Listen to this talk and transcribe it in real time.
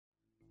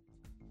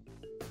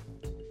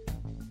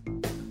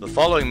The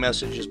following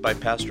message is by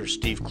Pastor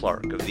Steve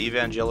Clark of the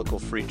Evangelical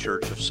Free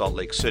Church of Salt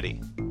Lake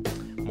City.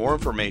 More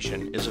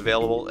information is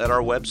available at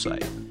our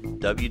website,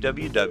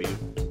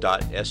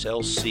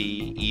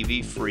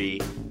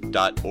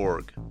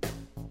 www.slcevfree.org.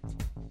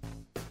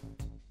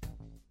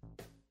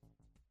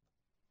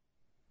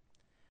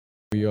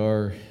 We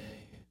are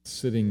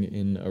sitting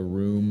in a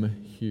room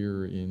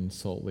here in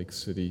Salt Lake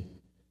City,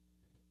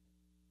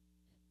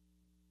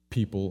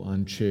 people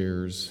on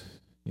chairs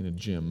in a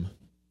gym.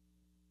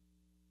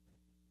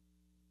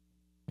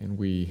 And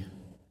we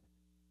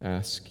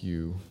ask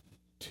you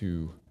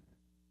to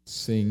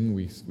sing.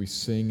 We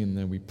sing and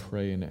then we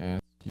pray and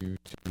ask you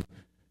to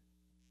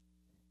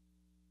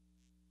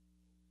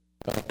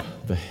up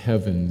the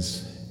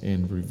heavens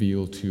and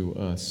reveal to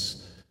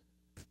us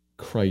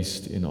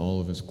Christ in all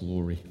of His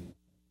glory.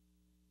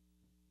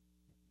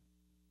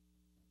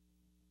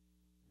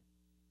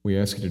 We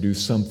ask you to do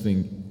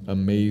something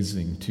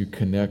amazing to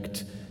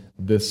connect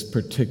this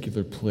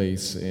particular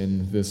place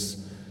and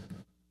this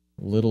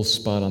little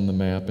spot on the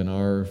map in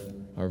our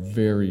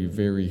very,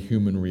 very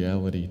human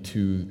reality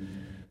to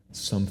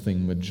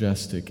something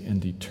majestic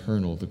and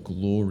eternal, the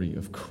glory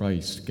of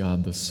Christ,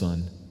 God the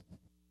Son.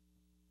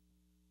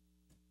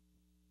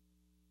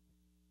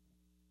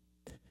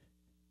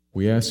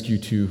 We ask you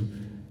to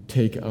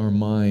take our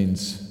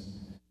minds,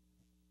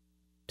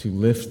 to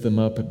lift them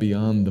up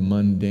beyond the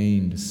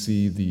mundane, to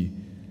see the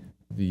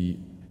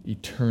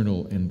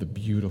eternal and the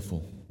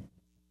beautiful.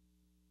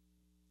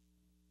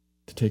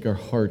 To take our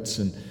hearts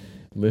and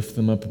lift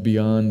them up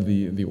beyond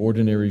the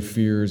ordinary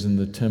fears and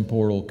the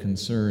temporal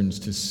concerns,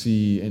 to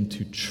see and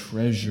to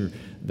treasure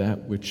that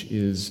which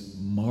is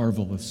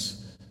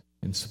marvelous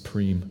and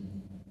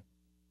supreme.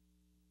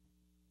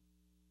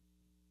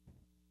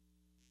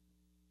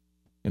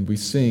 And we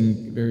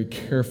sing very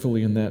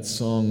carefully in that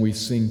song, we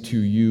sing to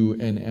you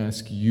and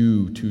ask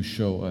you to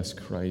show us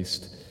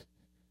Christ,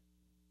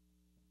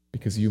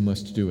 because you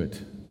must do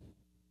it.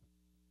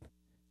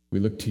 We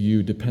look to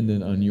you,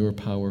 dependent on your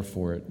power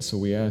for it. So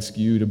we ask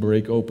you to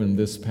break open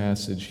this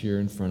passage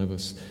here in front of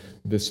us,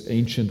 this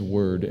ancient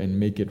word, and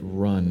make it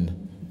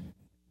run.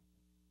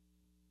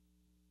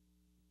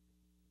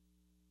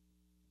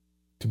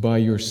 To by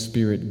your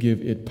Spirit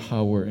give it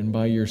power, and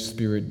by your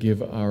Spirit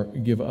give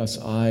us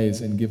eyes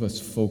and give us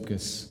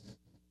focus.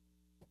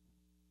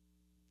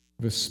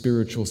 The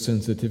spiritual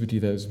sensitivity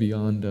that is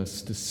beyond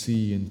us to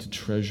see and to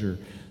treasure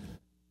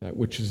that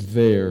which is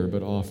there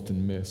but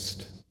often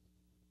missed.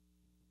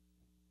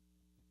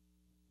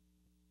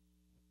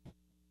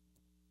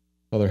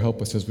 Father,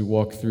 help us as we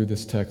walk through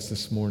this text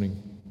this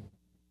morning.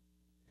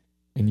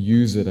 And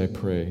use it, I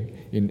pray,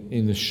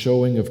 in the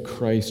showing of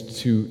Christ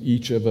to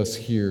each of us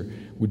here.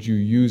 Would you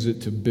use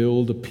it to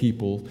build a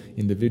people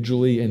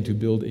individually and to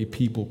build a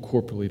people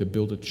corporately, to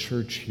build a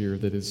church here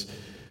that is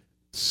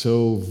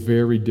so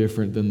very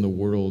different than the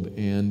world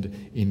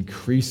and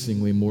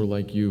increasingly more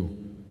like you.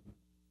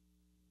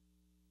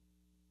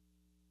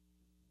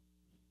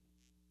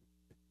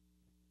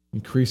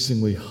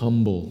 Increasingly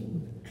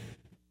humble,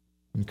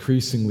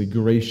 increasingly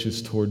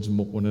gracious towards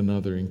one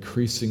another,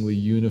 increasingly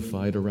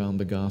unified around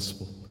the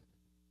gospel,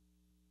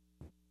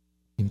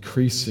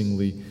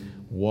 increasingly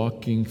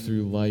walking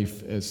through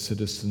life as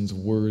citizens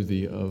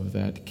worthy of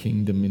that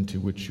kingdom into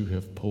which you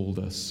have pulled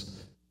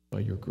us by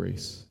your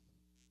grace.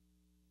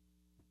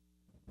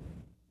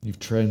 You've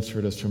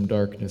transferred us from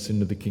darkness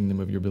into the kingdom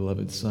of your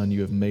beloved Son.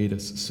 You have made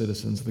us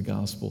citizens of the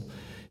gospel.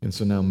 And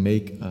so now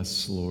make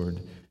us,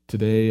 Lord,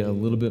 today a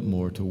little bit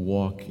more to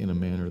walk in a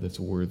manner that's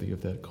worthy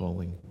of that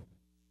calling.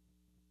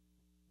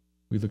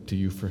 We look to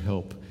you for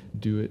help.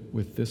 Do it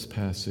with this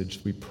passage,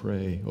 we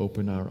pray.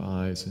 Open our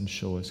eyes and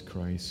show us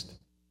Christ.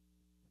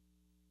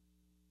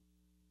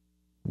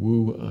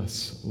 Woo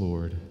us,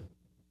 Lord.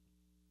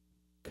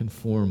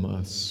 Conform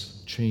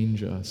us.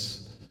 Change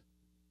us.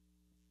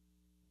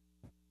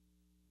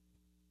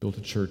 Build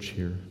a church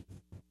here.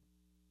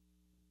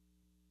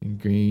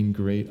 And gain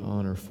great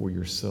honor for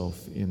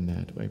yourself in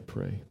that, I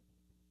pray.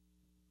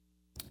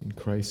 In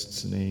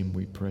Christ's name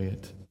we pray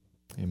it.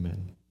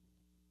 Amen.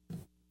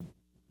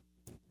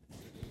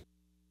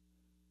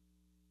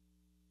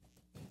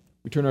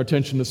 We turn our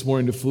attention this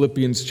morning to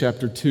Philippians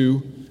chapter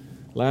 2.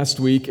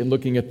 Last week, in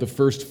looking at the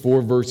first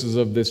 4 verses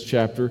of this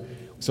chapter,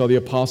 we saw the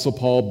Apostle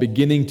Paul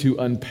beginning to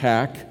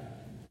unpack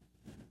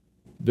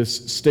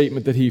this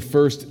statement that he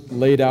first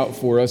laid out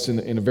for us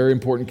in a very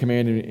important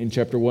command in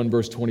chapter 1,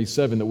 verse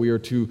 27, that we are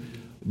to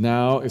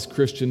now, as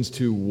Christians,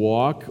 to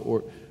walk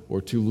or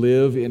to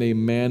live in a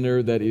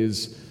manner that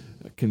is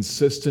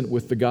consistent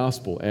with the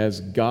gospel, as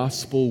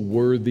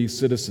gospel-worthy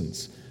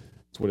citizens.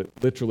 That's what it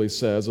literally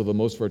says, although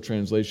most of our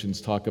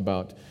translations talk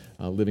about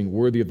living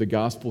worthy of the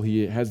gospel.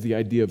 He has the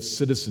idea of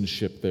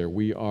citizenship there.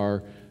 We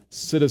are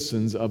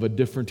citizens of a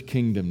different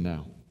kingdom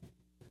now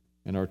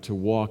and are to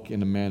walk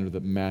in a manner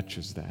that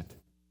matches that.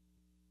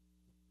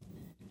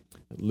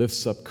 That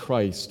lifts up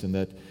Christ and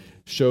that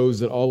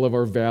shows that all of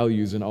our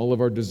values and all of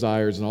our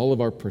desires and all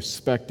of our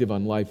perspective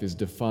on life is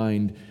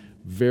defined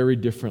very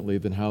differently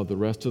than how the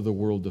rest of the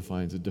world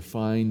defines it,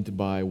 defined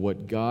by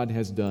what God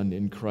has done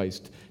in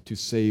Christ to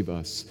save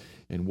us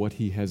and what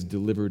He has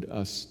delivered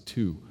us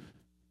to.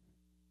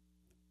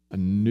 A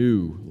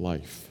new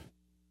life.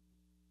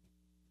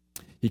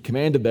 He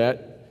commanded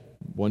that,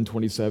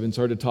 127,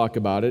 started to talk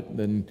about it,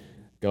 then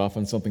got off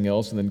on something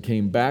else, and then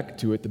came back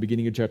to it, the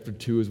beginning of chapter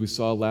 2, as we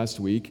saw last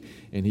week,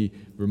 and he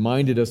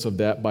reminded us of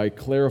that by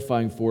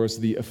clarifying for us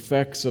the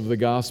effects of the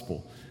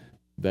gospel.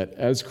 That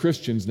as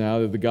Christians now,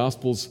 that the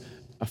gospel's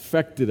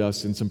affected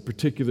us in some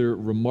particular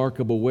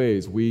remarkable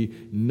ways.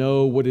 We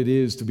know what it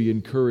is to be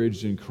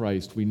encouraged in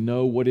Christ. We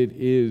know what it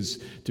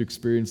is to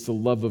experience the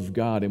love of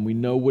God, and we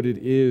know what it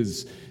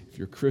is, if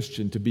you're a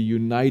Christian, to be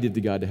united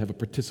to God, to have a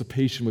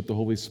participation with the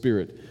Holy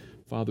Spirit.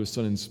 Father,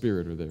 Son, and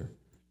Spirit are there.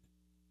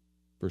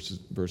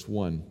 Verse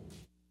 1.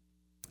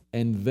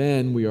 And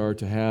then we are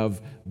to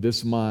have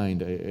this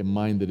mind, a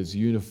mind that is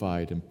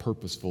unified and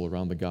purposeful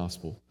around the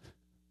gospel,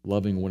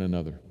 loving one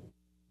another.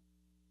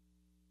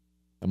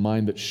 A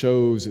mind that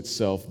shows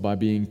itself by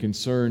being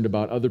concerned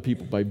about other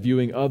people, by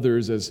viewing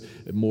others as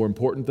more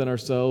important than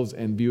ourselves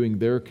and viewing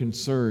their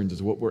concerns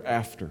as what we're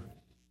after,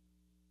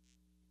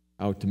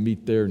 out to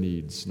meet their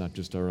needs, not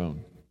just our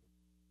own.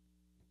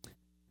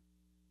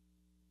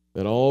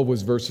 That all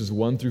was verses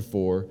 1 through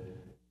 4.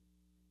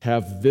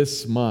 Have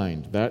this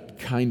mind, that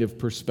kind of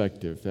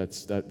perspective.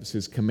 That's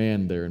his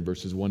command there in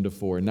verses 1 to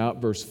 4. And now at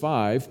verse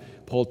 5,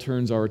 Paul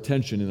turns our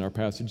attention in our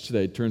passage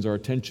today, turns our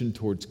attention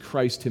towards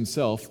Christ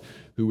himself,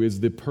 who is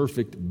the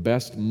perfect,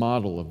 best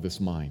model of this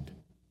mind.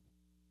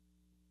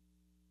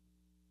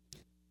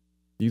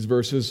 These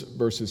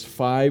verses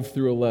 5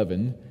 through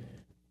 11,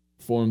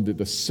 form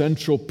the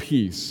central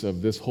piece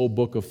of this whole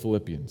book of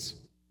Philippians.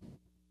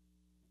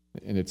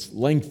 And it's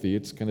lengthy,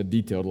 it's kind of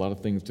detailed, a lot of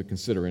things to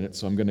consider in it,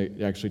 so I'm going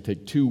to actually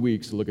take 2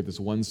 weeks to look at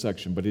this one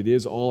section, but it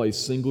is all a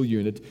single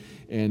unit,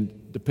 and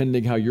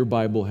depending how your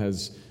Bible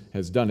has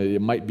done it, it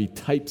might be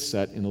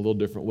typeset in a little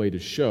different way to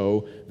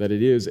show that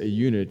it is a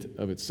unit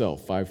of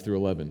itself, 5 through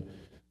 11,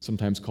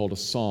 sometimes called a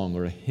song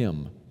or a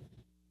hymn.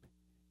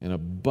 And a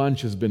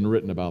bunch has been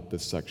written about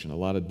this section, a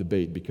lot of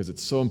debate, because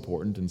it's so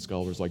important, and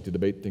scholars like to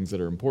debate things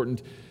that are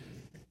important,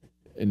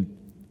 and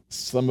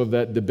some of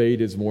that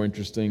debate is more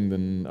interesting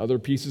than other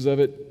pieces of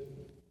it.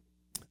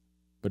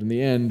 But in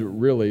the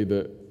end, really,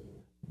 the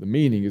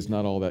meaning is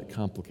not all that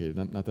complicated,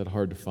 not that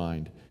hard to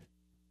find.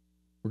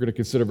 We're going to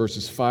consider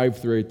verses 5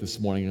 through 8 this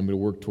morning, and I'm going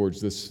to work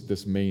towards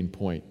this main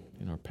point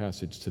in our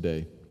passage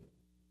today.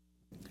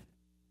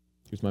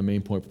 Here's my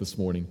main point for this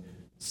morning.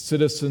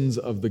 Citizens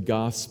of the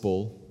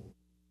gospel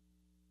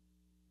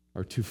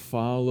are to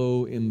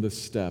follow in the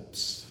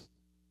steps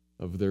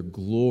of their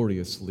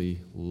gloriously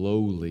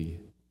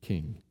lowly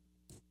King.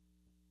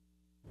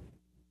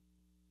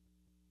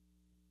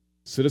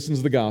 Citizens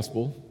of the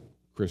gospel,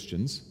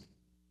 Christians,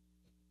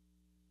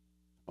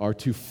 are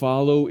to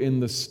follow in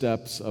the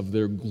steps of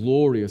their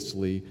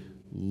gloriously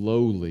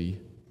lowly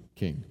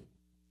King.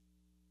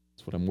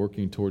 That's what I'm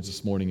working towards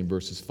this morning in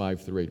verses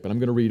 5 through 8. But I'm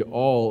going to read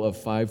all of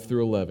 5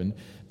 through 11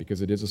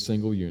 because it is a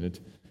single unit,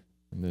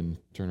 and then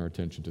turn our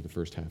attention to the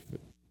first half of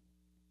it.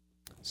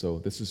 So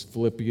this is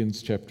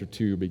Philippians chapter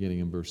 2, beginning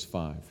in verse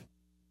 5.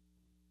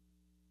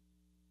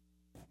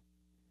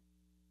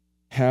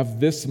 Have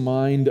this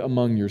mind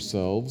among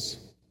yourselves,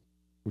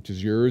 which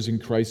is yours in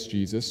Christ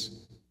Jesus,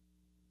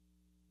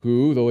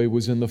 who, though he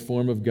was in the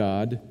form of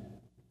God,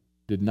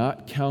 did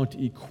not count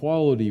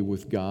equality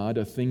with God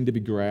a thing to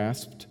be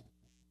grasped,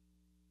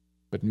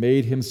 but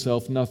made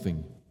himself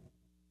nothing,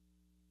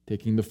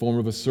 taking the form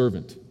of a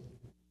servant,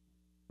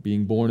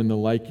 being born in the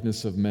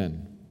likeness of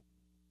men.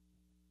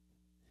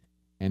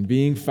 And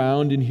being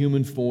found in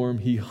human form,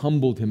 he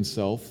humbled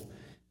himself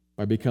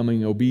by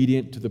becoming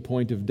obedient to the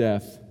point of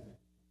death,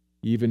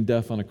 even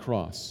death on a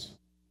cross.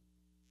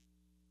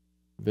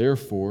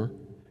 Therefore,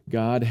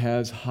 God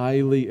has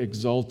highly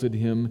exalted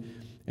him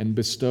and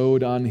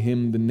bestowed on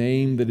him the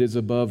name that is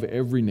above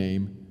every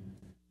name,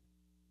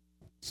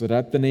 so that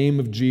at the name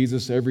of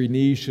Jesus every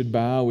knee should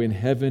bow in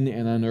heaven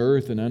and on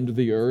earth and under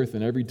the earth,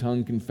 and every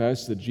tongue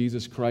confess that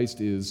Jesus Christ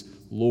is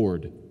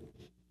Lord,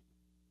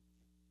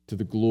 to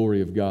the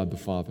glory of God the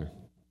Father.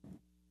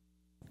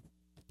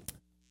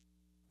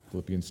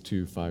 Philippians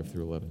 2, 5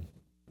 through 11.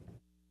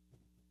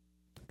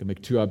 I'm going to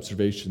make 2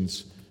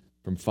 observations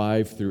from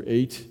 5 through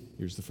 8.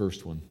 Here's the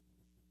first one.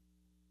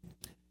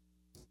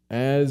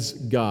 As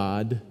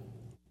God,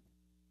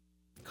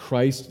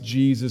 Christ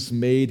Jesus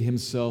made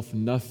himself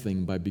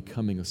nothing by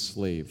becoming a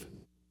slave.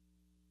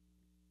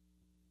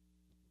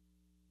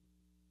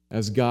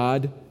 As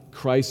God,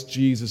 Christ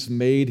Jesus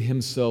made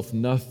himself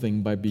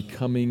nothing by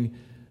becoming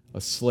a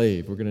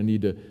slave. We're going to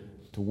need to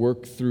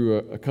work through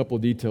a couple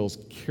of details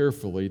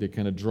carefully to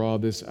kind of draw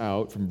this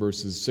out from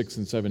verses 6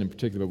 and 7 in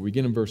particular. But we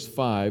begin in verse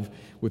 5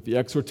 with the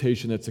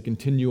exhortation that's a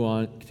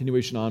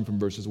continuation on from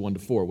verses 1 to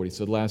 4, what he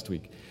said last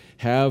week.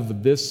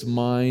 Have this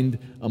mind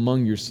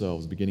among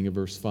yourselves, beginning of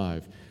verse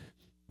 5.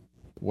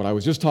 What I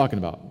was just talking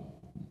about,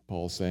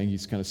 Paul's saying,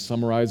 he's kind of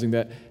summarizing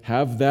that.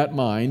 Have that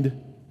mind.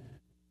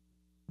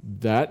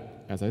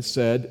 That, as I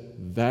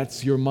said,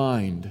 that's your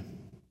mind.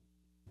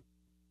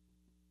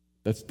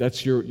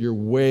 That's your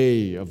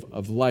way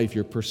of life,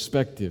 your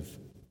perspective.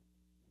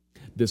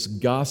 This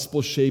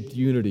gospel-shaped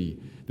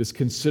unity, this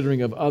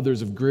considering of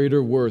others of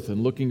greater worth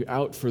and looking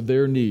out for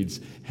their needs.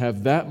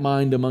 Have that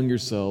mind among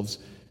yourselves,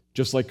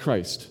 just like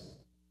Christ.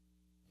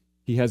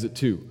 He has it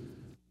too.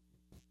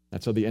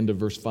 That's how the end of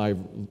verse 5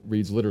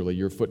 reads literally.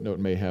 Your footnote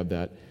may have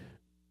that.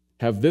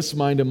 Have this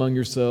mind among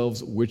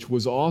yourselves, which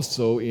was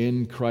also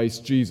in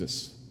Christ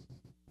Jesus.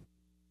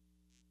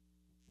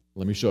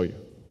 Let me show you.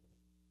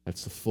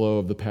 That's the flow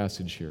of the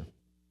passage here.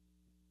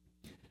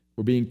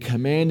 We're being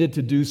commanded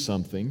to do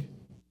something,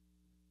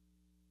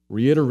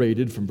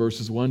 reiterated from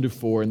verses 1 to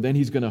 4, and then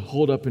he's going to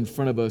hold up in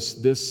front of us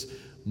this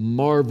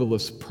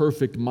marvelous,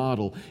 perfect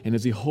model. And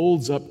as he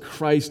holds up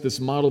Christ, this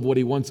model of what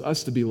he wants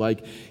us to be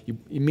like,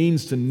 he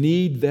means to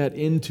knead that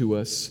into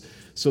us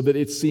so that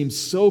it seems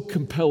so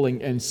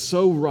compelling and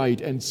so right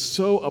and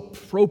so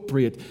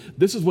appropriate.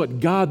 This is what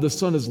God the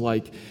Son is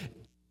like.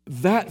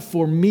 That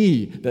for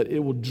me, that it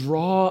will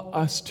draw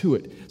us to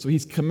it. So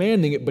he's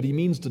commanding it, but he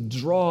means to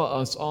draw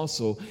us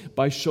also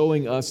by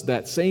showing us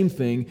that same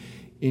thing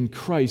in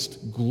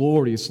Christ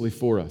gloriously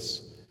for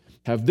us.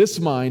 Have this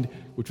mind,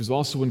 which was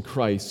also in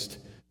Christ,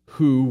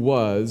 who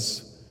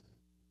was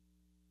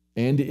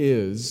and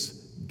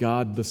is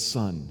God the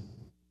Son.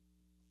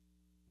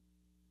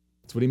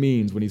 That's what he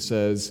means when he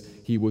says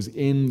he was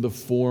in the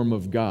form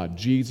of God.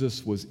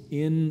 Jesus was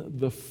in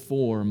the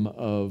form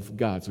of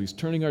God. So he's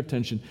turning our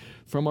attention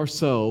from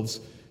ourselves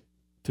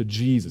to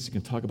Jesus. You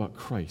can talk about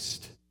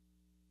Christ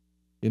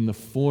in the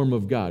form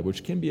of God,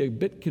 which can be a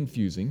bit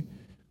confusing.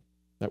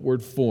 That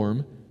word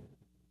form,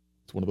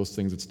 it's one of those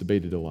things that's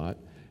debated a lot,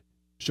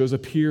 shows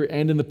up here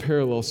and in the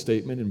parallel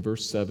statement in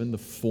verse 7, the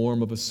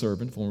form of a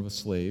servant, form of a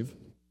slave.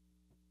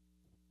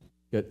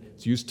 Yet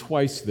it's used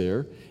twice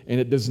there, and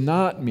it does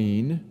not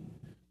mean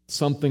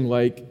something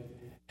like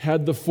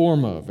had the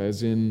form of,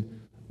 as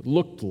in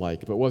looked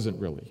like, but wasn't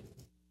really.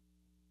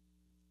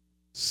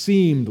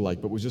 Seemed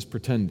like, but was just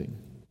pretending.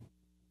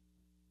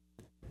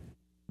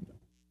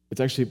 It's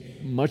actually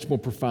much more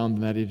profound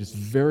than that. It is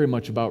very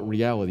much about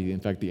reality. In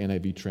fact, the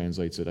NIV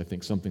translates it, I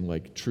think, something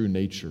like true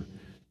nature,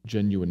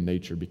 genuine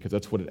nature, because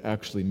that's what it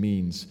actually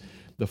means.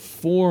 The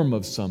form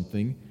of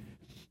something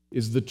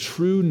is the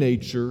true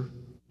nature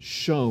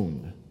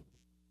shown.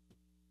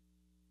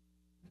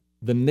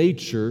 The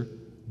nature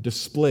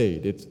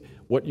displayed. It's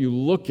what you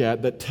look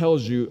at that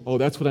tells you, oh,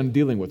 that's what I'm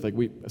dealing with. Like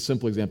a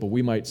simple example,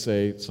 we might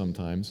say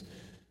sometimes,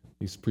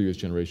 these previous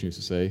generation used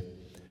to say,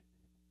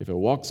 if it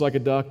walks like a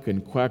duck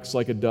and quacks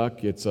like a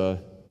duck, it's a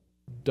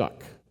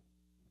duck.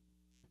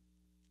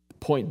 The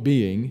point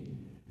being,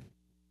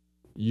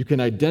 you can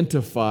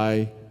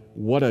identify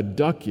what a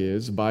duck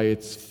is by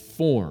its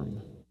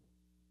form.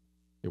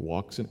 It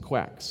walks and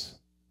quacks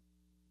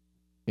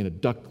in a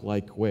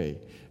duck-like way.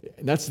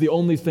 And that's the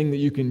only thing that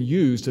you can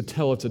use to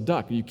tell it's a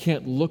duck. You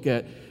can't look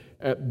at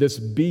this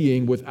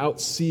being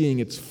without seeing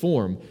its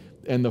form.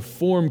 And the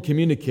form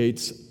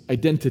communicates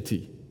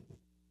identity,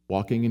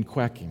 walking and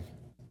quacking.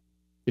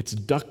 It's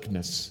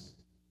duckness.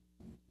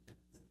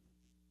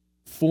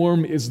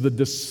 Form is the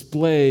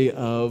display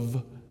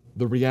of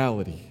the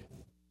reality.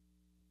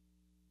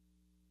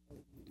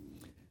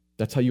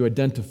 That's how you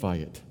identify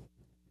it.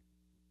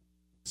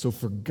 So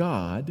for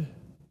God,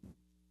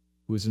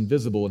 who is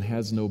invisible and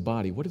has no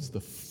body, what is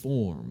the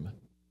form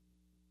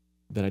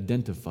that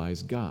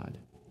identifies God?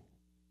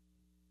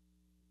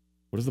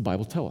 What does the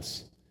Bible tell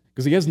us?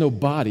 Because he has no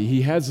body,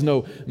 he has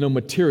no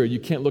material. You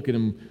can't look at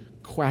him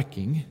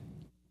quacking.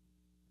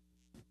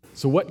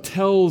 So what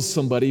tells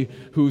somebody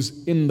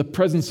who's in the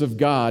presence of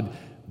God,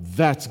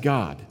 that's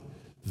God?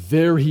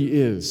 There he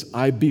is.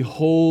 I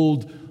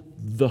behold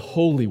the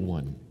Holy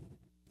One.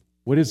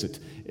 What is it?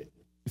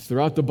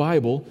 Throughout the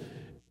Bible,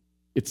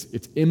 it's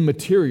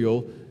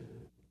immaterial.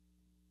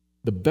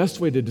 The best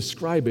way to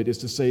describe it is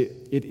to say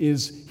it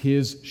is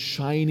his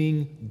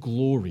shining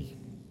glory.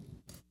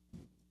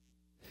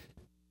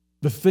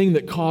 The thing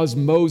that caused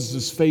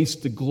Moses' face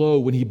to glow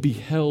when he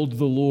beheld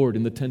the Lord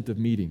in the tent of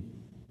meeting.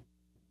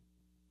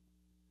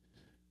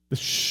 The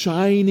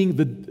shining,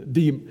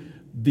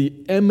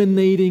 the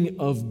emanating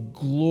of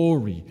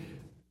glory,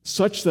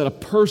 such that a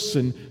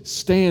person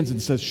stands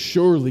and says,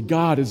 surely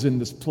God is in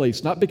this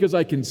place. Not because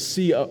I can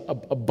see a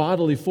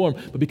bodily form,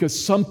 but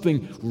because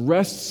something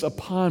rests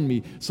upon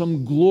me,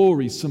 some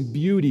glory, some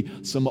beauty,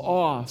 some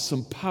awe,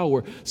 some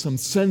power, some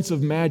sense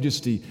of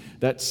majesty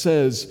that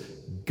says,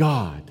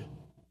 God.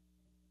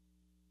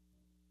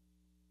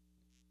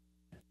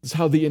 This is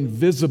how the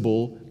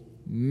invisible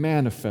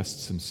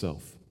manifests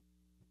himself.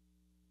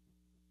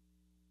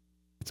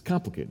 It's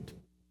complicated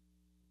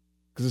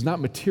because it's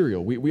not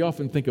material. We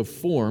often think of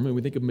form and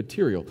we think of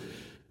material.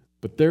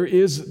 But there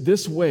is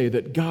this way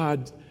that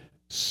God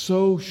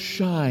so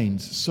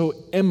shines, so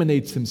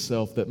emanates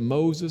himself that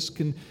Moses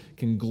can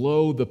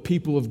glow, the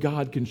people of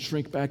God can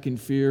shrink back in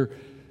fear.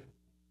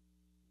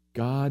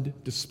 God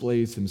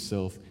displays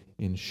himself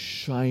in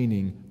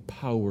shining,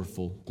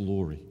 powerful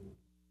glory.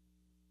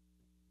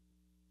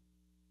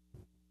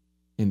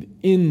 And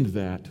in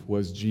that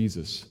was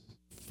Jesus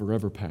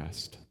forever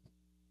past.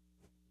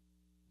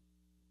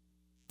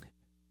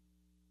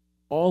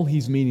 All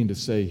he's meaning to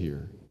say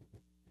here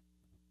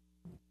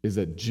is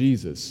that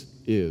Jesus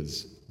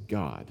is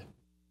God.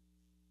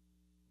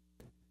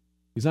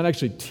 He's not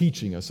actually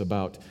teaching us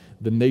about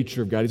the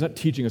nature of God. He's not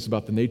teaching us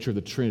about the nature of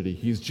the Trinity.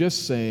 He's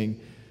just saying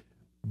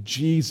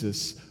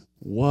Jesus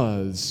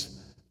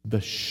was the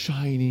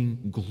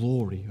shining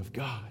glory of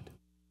God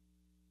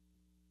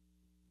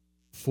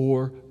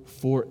for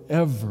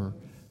forever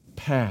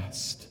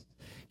past.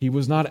 He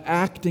was not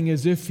acting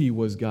as if he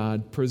was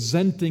God,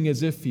 presenting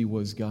as if he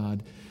was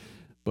God,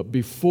 but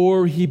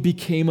before he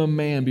became a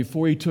man,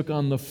 before he took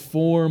on the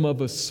form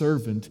of a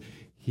servant,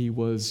 he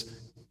was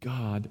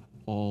God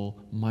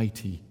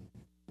Almighty,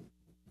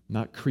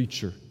 not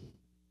creature,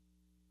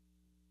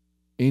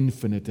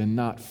 infinite and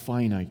not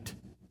finite,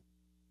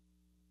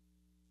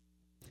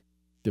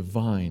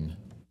 divine,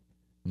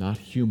 not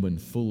human,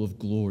 full of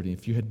glory.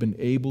 If you had been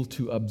able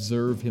to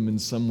observe him in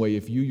some way,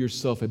 if you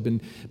yourself had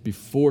been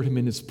before him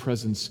in his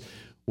presence,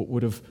 what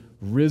would have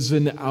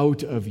risen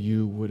out of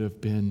you would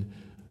have been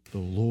the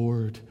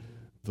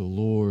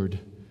Lord,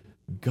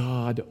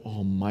 God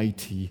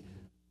Almighty,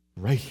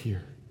 right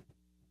here.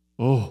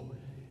 Oh,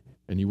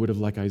 and you would have,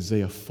 like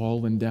Isaiah,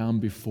 fallen down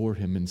before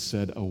him and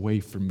said,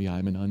 "Away from me,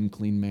 I'm an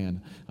unclean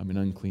man, I'm an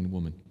unclean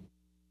woman."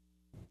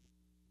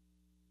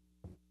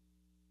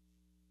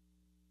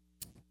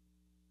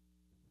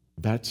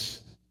 That's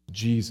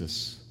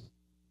Jesus,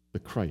 the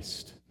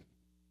Christ.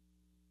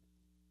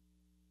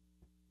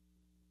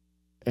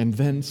 And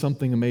then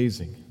something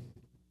amazing.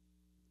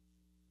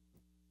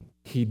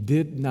 He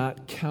did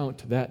not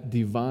count that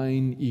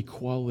divine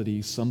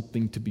equality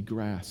something to be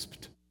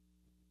grasped.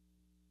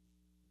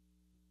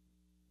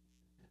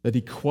 That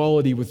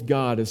equality with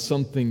God is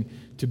something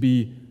to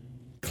be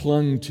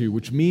clung to,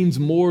 which means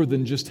more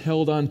than just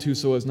held onto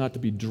so as not to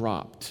be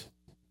dropped,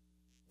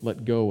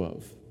 let go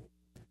of.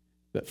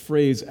 That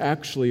phrase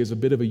actually is a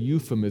bit of a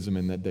euphemism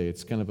in that day.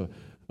 It's kind of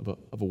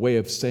a way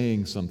of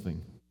saying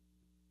something.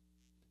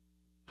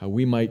 How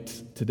we might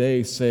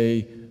today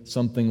say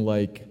something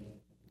like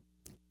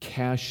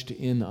cashed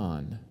in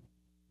on.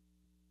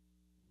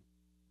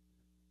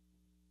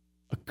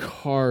 A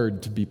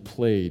card to be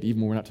played,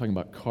 even when we're not talking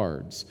about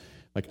cards.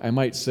 Like I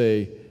might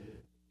say,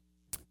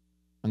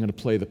 I'm going to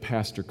play the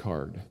pastor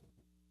card.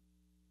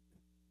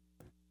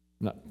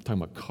 I'm not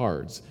talking about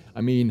cards.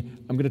 I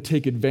mean, I'm going to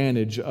take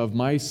advantage of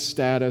my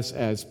status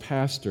as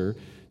pastor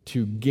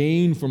to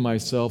gain for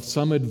myself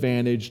some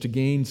advantage, to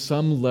gain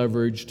some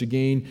leverage, to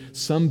gain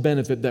some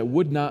benefit that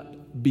would not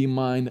be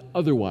mine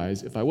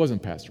otherwise if I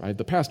wasn't pastor. I have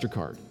the pastor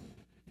card.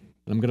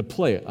 And I'm going to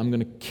play it. I'm going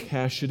to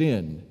cash it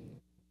in.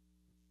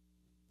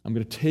 I'm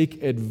going to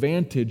take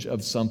advantage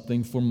of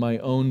something for my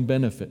own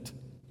benefit.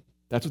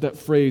 That's what that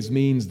phrase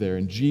means there.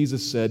 And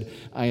Jesus said,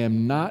 I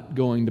am not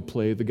going to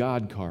play the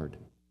God card.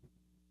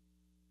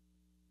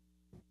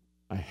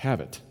 I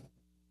have it.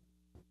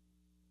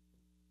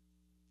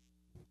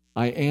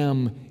 I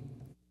am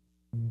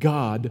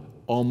God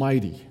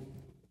Almighty.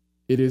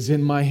 It is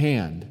in my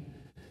hand.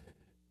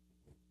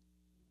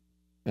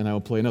 And I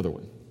will play another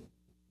one.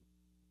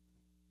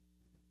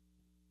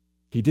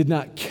 He did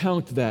not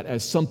count that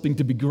as something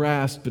to be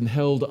grasped and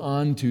held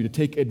onto, to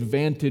take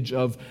advantage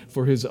of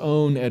for his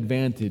own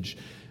advantage,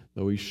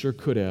 though he sure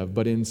could have.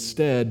 But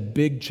instead,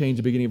 big change at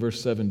the beginning of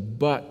verse 7,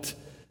 but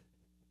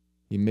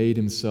he made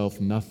himself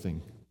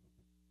nothing.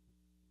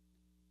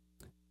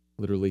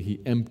 Literally, he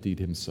emptied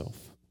himself.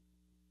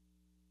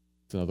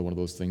 It's another one of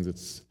those things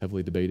that's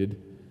heavily debated.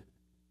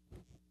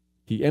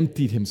 He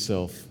emptied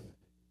himself.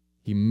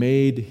 He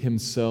made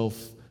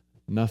himself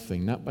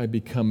nothing, not by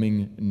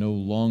becoming no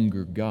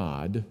longer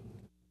God.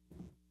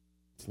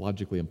 It's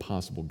logically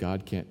impossible.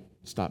 God can't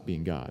stop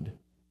being God.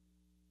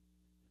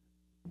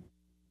 You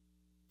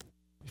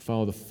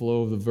follow the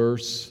flow of the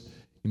verse.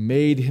 He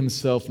made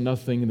himself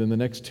nothing, and then the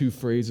next two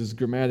phrases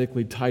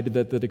grammatically tied to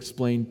that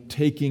explain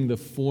taking the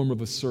form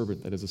of a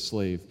servant, that is a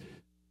slave,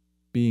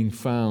 being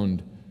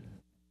found,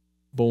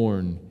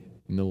 born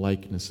in the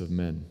likeness of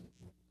men.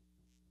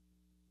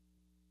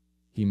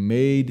 He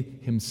made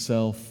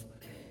himself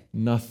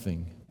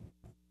nothing.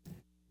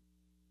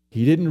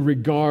 He didn't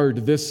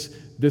regard this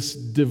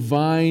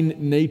divine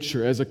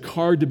nature as a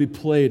card to be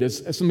played, as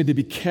something to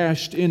be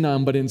cashed in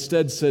on, but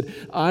instead said,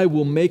 I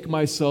will make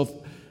myself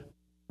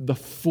the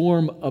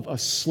form of a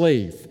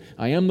slave.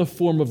 I am the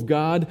form of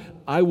God.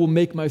 I will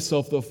make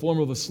myself the form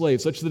of a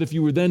slave, such that if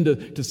you were then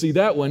to see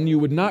that one, you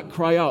would not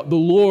cry out, the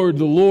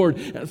Lord,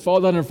 and fall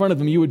down in front of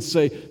him. You would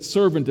say,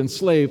 servant and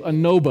slave, a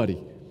nobody.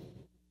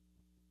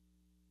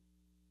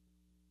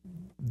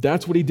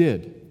 That's what he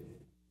did.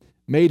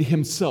 Made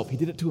himself. He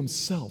did it to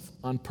himself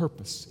on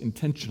purpose,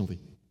 intentionally.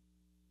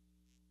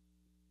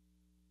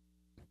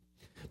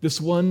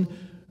 This one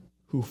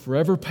who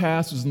forever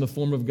past was in the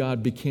form of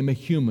God, became a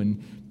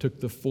human, took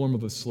the form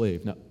of a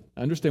slave. Now,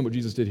 understand what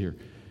Jesus did here.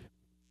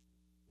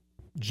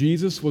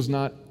 Jesus was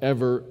not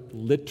ever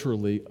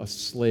literally a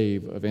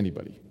slave of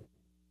anybody.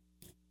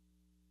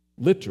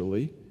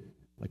 Literally,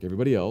 like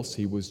everybody else,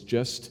 he was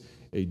just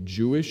a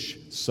Jewish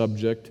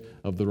subject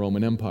of the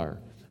Roman Empire,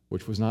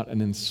 which was not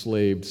an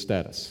enslaved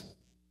status.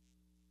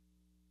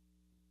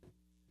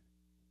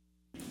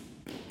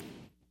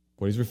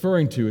 What he's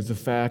referring to is the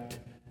fact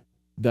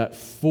that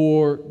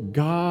for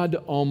God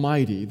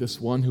Almighty, this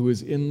one who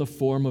is in the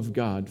form of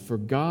God, for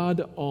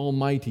God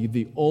Almighty,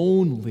 the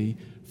only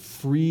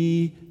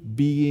free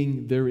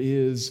being there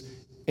is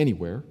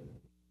anywhere,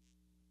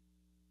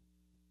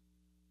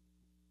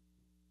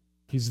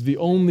 he's the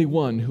only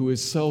one who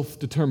is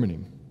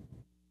self-determining.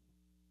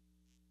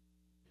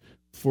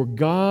 For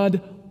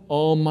God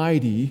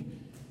Almighty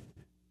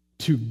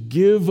to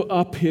give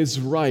up his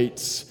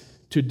rights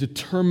to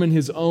determine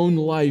his own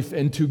life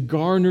and to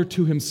garner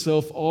to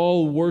himself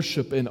all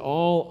worship and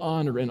all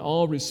honor and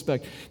all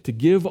respect, to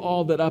give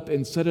all that up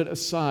and set it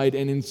aside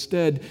and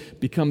instead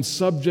become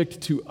subject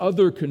to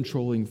other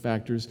controlling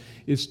factors,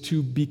 is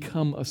to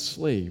become a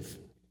slave,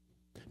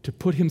 to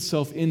put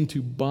himself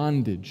into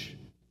bondage.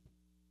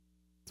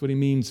 That's what he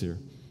means here.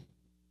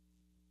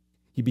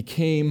 He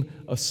became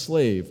a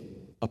slave,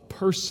 a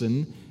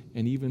person,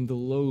 and even the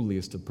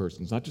lowliest of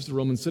persons. Not just a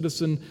Roman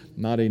citizen,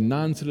 not a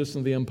non-citizen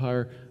of the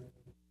empire,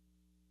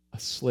 a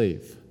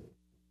slave.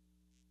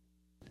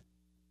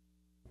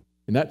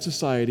 In that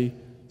society,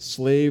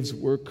 slaves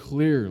were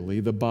clearly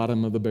the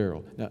bottom of the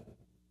barrel. Now,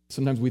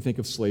 sometimes we think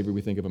of slavery,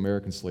 we think of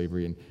American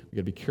slavery, and we've got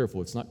to be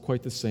careful. It's not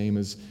quite the same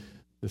as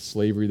the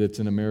slavery that's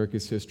in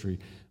America's history,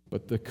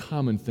 but the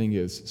common thing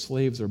is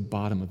slaves are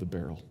bottom of the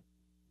barrel.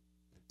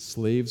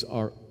 Slaves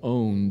are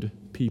owned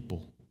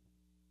people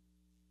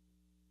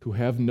who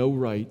have no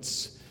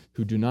rights,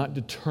 who do not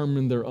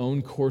determine their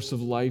own course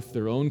of life,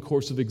 their own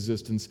course of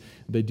existence.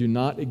 They do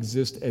not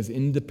exist as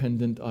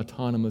independent,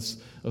 autonomous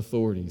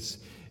authorities.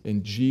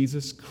 And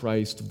Jesus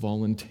Christ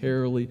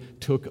voluntarily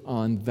took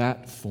on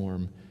that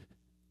form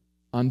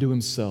unto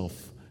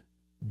himself.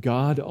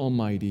 God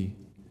Almighty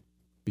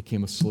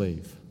became a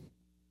slave.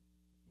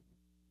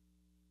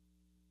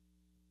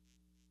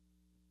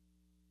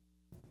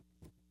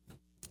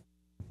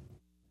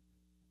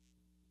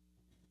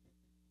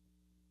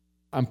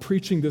 I'm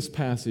preaching this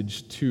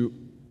passage to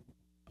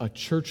a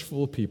church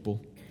full of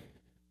people.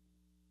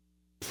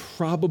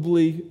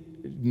 Probably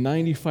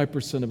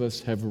 95% of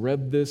us have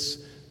read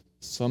this.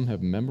 Some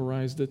have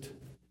memorized it.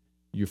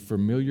 You're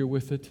familiar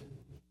with it.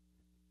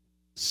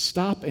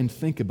 Stop and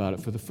think about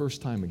it for the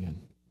first time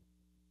again.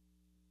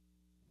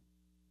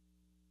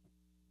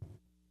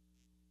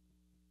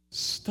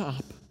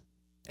 Stop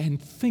and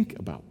think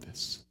about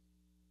this.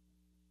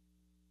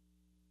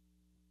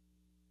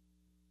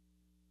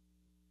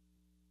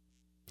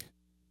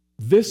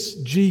 This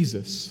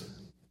Jesus,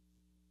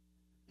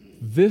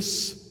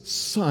 this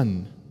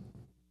Son,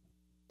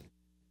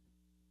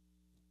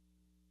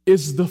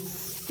 is the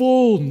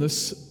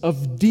fullness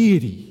of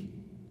deity.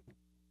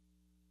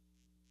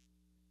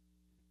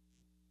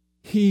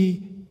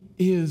 He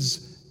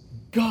is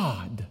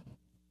God.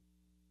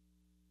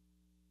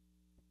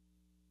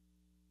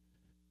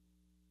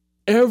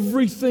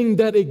 Everything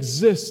that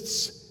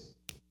exists,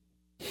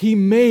 he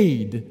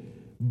made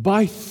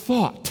by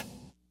thought.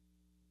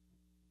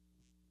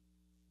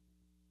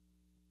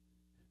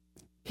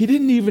 He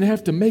didn't even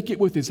have to make it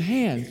with his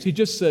hands. He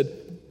just said,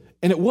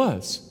 and it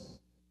was.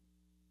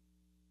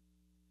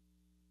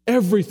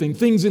 Everything,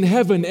 things in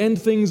heaven and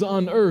things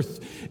on earth,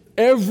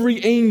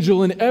 every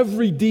angel and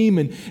every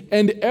demon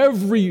and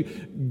every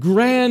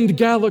grand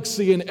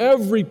galaxy and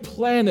every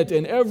planet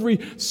and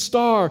every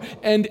star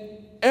and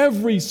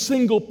every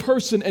single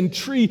person and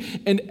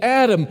tree and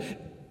atom,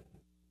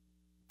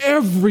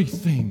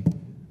 everything.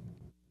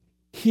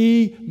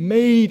 He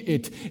made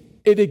it.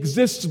 It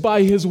exists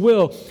by his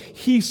will.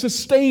 He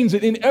sustains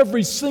it in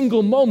every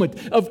single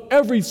moment of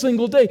every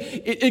single day.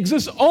 It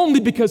exists only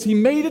because he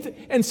made it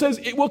and says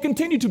it will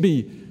continue to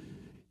be.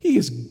 He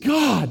is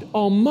God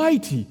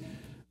Almighty.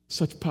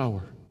 Such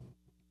power.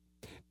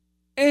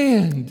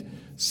 And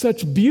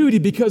such beauty,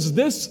 because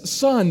this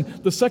Son,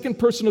 the second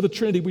person of the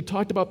Trinity, we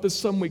talked about this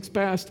some weeks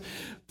past,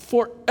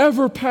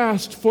 forever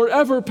past,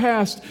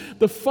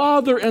 the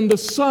Father and the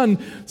Son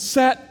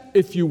sat,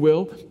 if you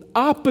will,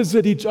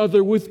 opposite each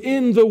other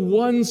within the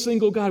one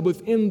single God,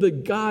 within the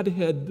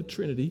Godhead, the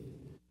Trinity.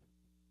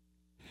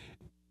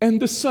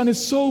 And the Son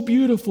is so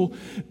beautiful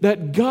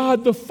that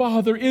God the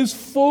Father is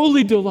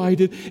fully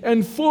delighted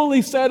and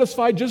fully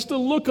satisfied just to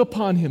look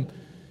upon him.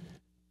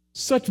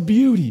 Such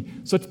beauty,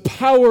 such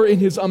power in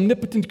his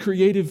omnipotent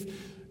creative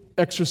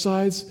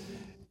exercise,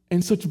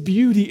 and such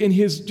beauty in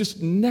his just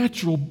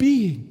natural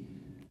being.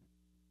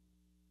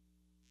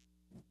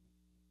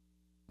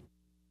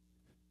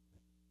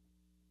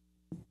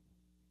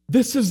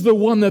 This is the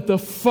one that the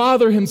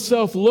Father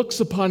himself looks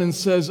upon and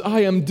says, I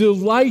am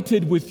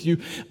delighted with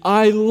you.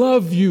 I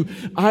love you.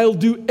 I'll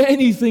do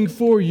anything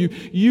for you.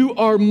 You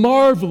are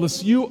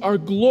marvelous. You are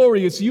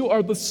glorious. You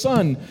are the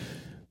Son.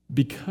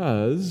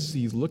 Because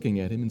he's looking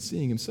at him and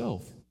seeing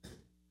himself.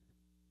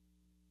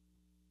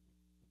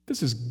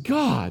 This is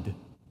God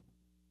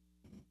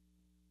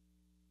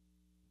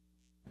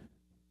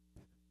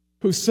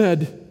who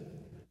said,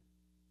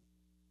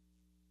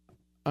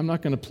 I'm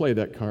not going to play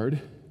that card.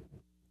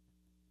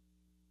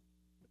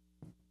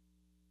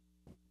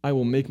 I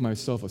will make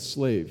myself a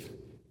slave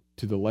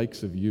to the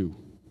likes of you.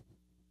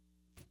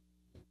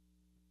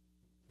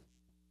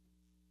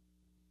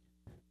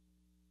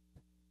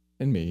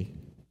 and me,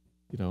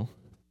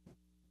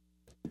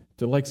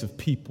 the likes of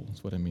people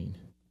is what I mean.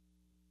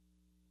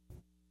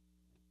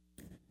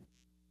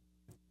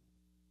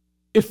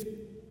 If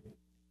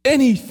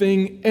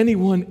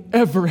anyone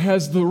ever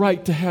has the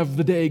right to have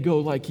the day go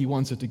like he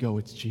wants it to go,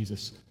 it's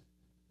Jesus.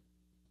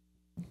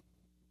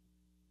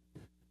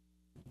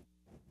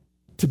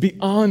 To be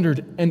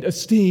honored and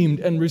esteemed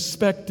and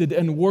respected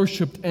and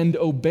worshiped and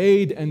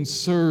obeyed and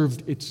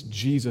served, it's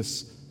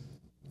Jesus.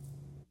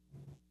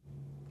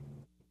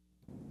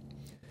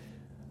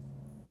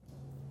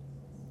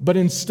 But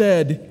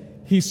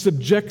instead, he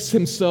subjects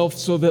himself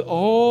so that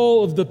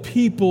all of the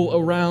people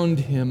around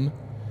him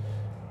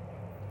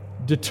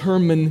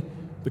determine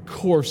the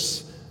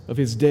course of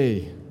his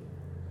day,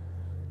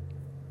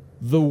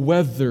 the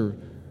weather,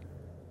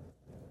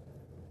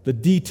 the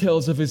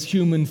details of his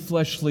human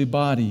fleshly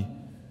body,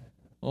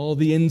 all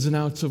the ins and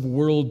outs of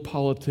world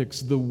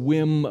politics, the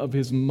whim of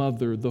his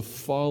mother, the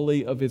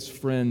folly of his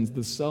friends,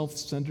 the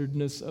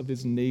self-centeredness of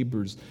his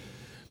neighbors,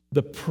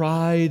 the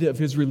pride of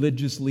his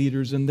religious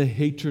leaders and the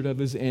hatred of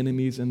his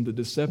enemies and the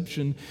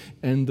deception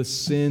and the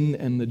sin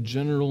and the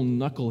general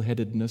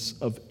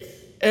knuckleheadedness of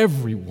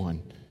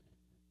everyone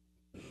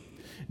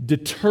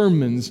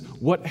determines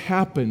what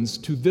happens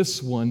to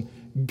this one,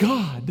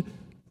 God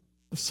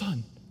the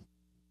Son.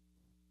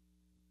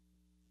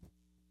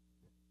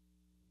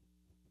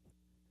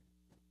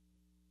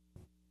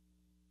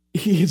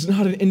 He is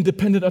not an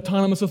independent,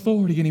 autonomous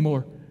authority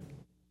anymore.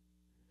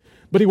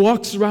 But he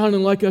walks around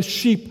and like a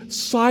sheep,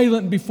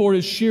 silent before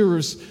his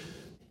shearers,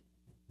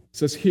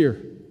 says, "Here,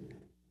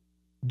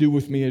 do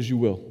with me as you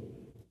will."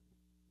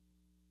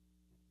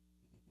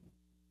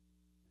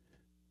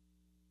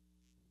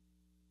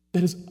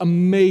 That is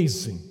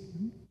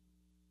amazing.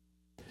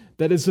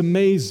 That is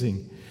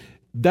amazing.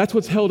 That's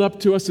what's held up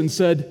to us and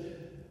said,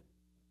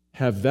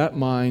 have that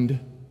mind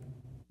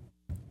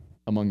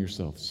among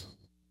yourselves.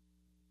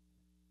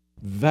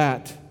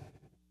 That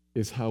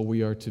is how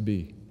we are to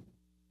be.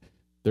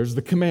 There's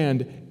the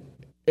command,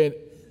 and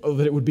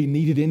that it would be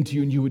kneaded into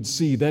you and you would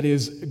see. That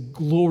is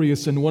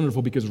glorious and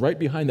wonderful, because right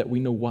behind that we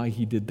know why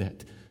he did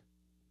that.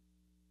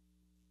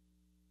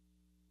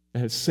 It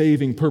has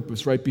saving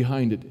purpose right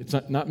behind it. It's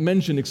not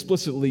mentioned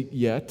explicitly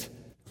yet,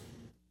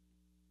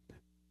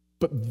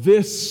 but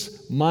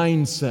this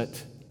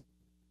mindset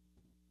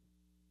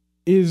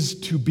is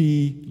to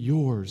be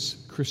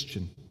yours,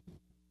 Christian.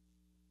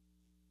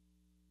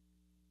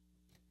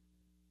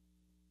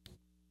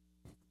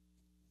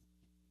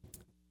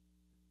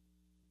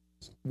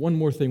 One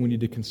more thing we need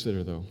to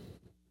consider, though,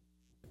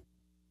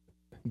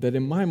 that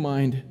in my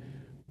mind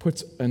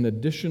puts an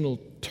additional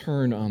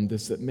turn on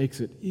this that makes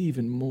it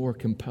even more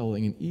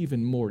compelling and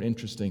even more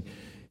interesting.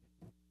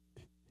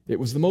 It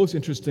was the most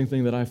interesting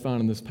thing that I found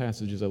in this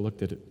passage as I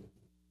looked at it.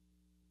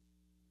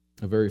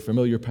 A very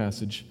familiar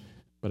passage,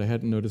 but I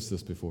hadn't noticed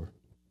this before.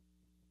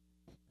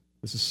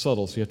 This is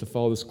subtle, so you have to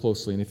follow this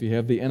closely, and if you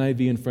have the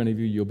NIV in front of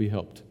you, you'll be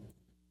helped.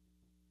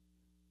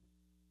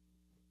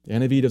 The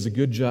NIV does a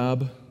good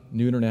job.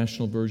 New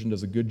International Version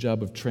does a good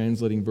job of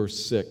translating verse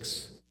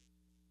 6,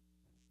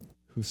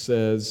 which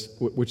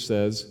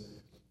says,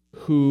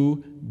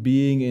 who,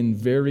 being in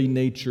very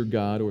nature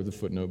God, or the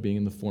footnote, being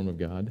in the form of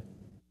God,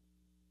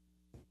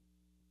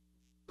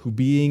 who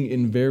being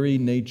in very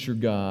nature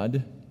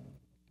God,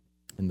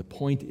 and the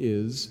point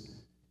is,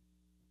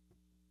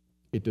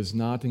 it does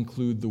not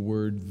include the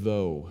word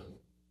though,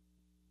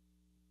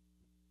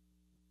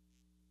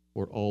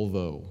 or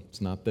although. It's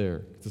not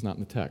there. It's not in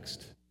the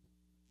text.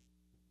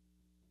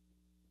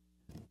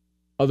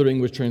 Other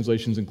English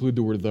translations include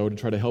the word though to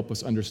try to help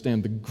us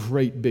understand the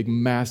great, big,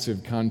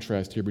 massive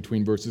contrast here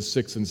between verses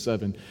 6 and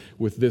 7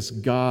 with this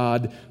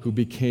God who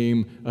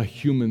became a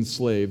human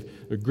slave.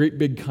 A great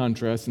big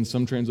contrast, and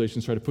some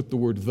translations try to put the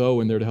word though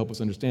in there to help us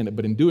understand it,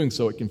 but in doing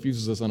so, it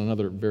confuses us on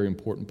another very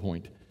important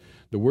point.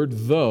 The word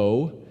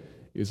though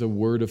is a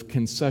word of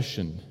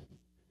concession.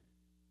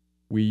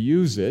 We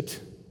use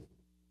it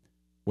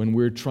when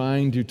we're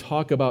trying to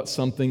talk about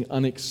something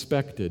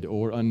unexpected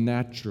or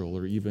unnatural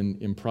or even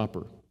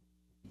improper.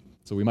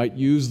 So we might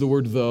use the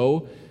word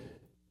though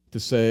to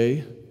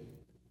say,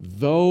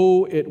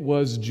 though it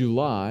was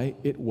July,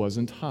 it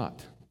wasn't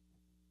hot.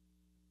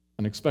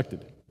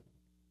 Unexpected.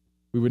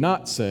 We would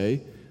not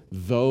say,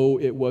 though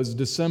it was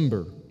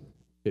December,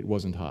 it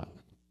wasn't hot.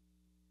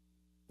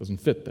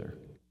 Doesn't fit there.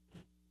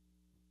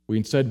 We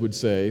instead would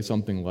say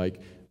something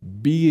like,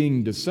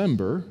 being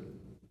December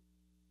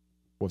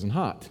wasn't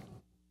hot.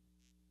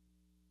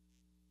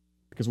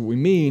 Because what we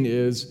mean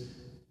is,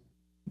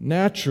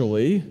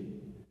 naturally,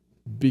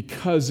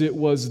 because it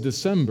was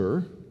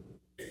December,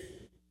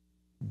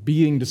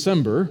 being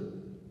December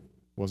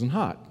wasn't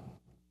hot.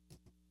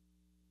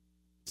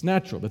 It's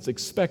natural. That's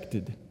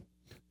expected.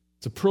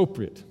 It's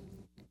appropriate.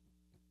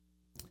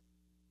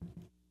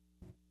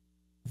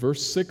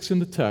 Verse 6 in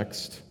the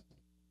text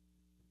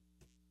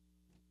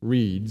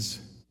reads,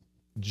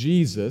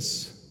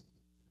 Jesus,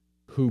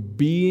 who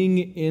being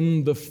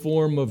in the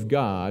form of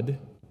God,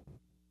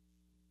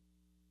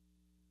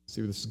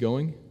 see where this is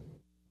going?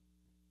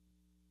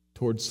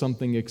 Towards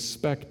something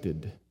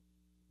expected.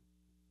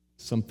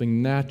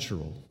 something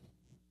natural,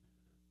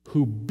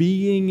 who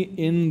being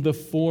in the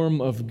form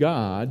of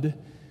God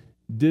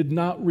did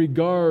not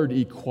regard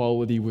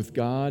equality with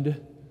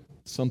God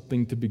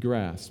something to be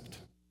grasped.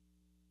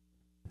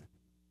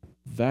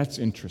 That's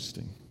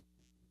interesting.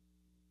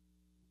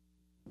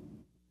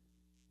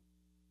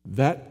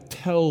 That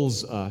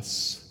tells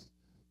us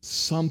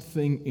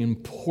something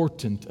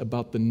important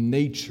about the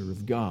nature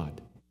of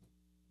God.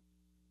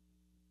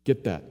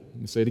 Get that?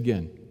 Let me say it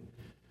again.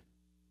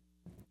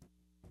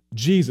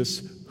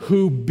 Jesus,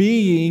 who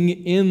being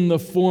in the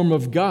form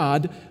of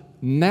God,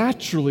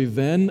 naturally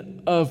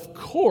then, of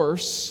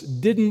course,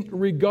 didn't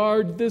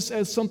regard this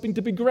as something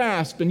to be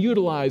grasped and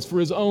utilized for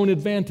his own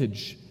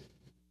advantage.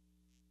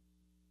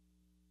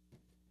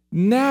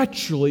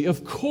 Naturally,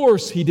 of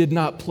course, he did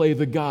not play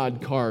the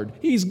God card.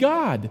 He's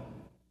God.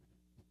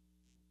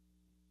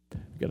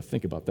 You've got to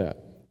think about that,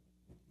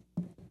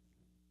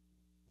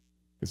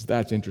 because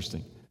that's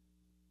interesting.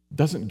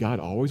 Doesn't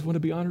God always want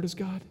to be honored as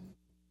God?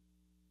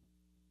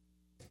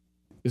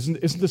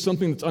 Isn't this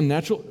something that's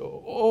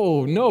unnatural?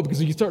 Oh, no,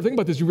 because if you start thinking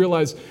about this, you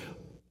realize,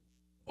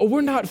 we're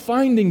not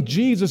finding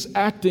Jesus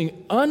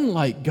acting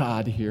unlike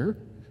God here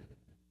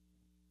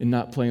and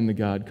not playing the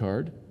God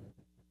card.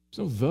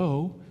 So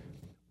though,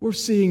 we're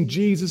seeing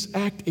Jesus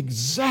act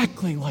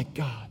exactly like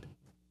God.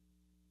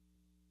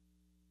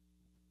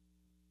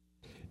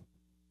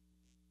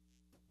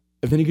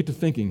 And then you get to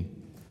thinking,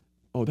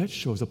 that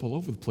shows up all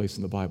over the place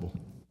in the Bible.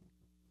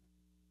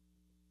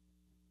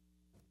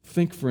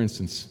 Think, for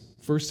instance,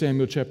 1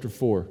 Samuel chapter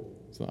 4.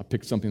 So I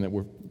picked something that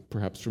we're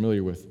perhaps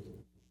familiar with.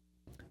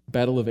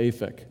 Battle of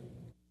Aphek.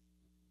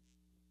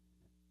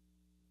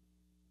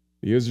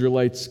 The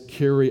Israelites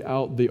carry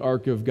out the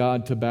ark of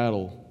God to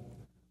battle.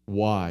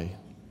 Why?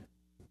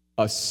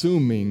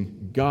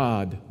 Assuming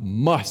God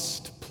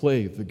must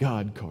play the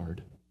God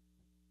card.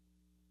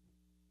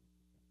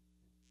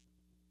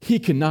 He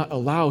cannot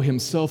allow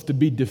himself to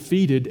be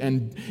defeated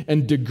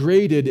and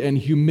degraded and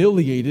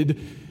humiliated.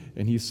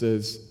 And he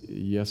says,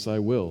 yes, I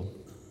will.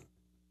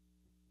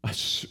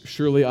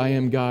 Surely I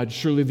am God.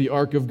 Surely the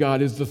ark of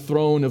God is the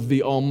throne of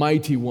the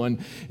Almighty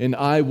One. And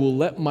I will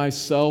let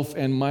myself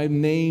and my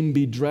name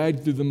be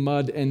dragged through the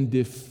mud and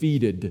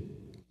defeated.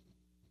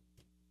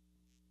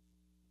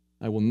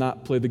 I will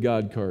not play the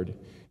God card.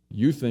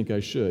 You think I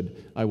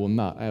should. I will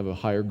not. I have a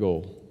higher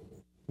goal.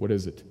 What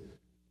is it?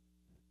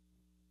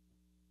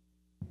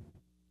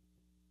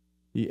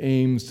 He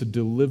aims to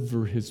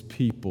deliver his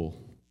people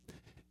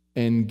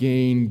and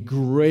gain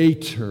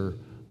greater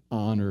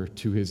honor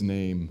to his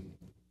name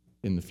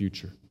in the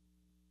future.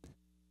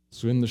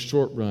 So in the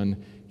short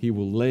run, he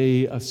will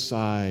lay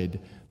aside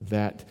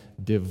that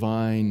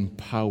divine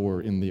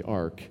power in the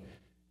ark,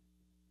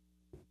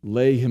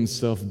 lay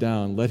himself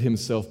down, let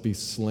himself be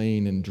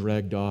slain and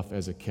dragged off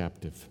as a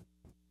captive.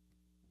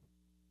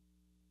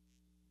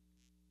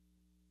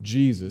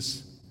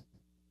 Jesus,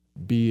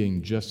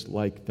 being just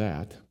like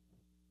that,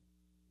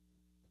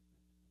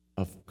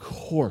 of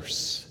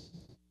course,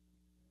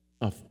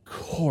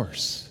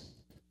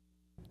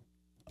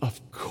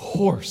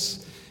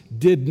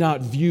 did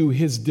not view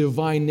his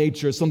divine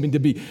nature as something to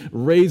be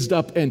raised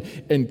up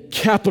and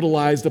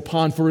capitalized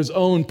upon for his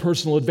own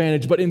personal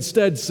advantage, but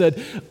instead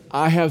said,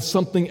 I have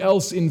something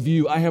else in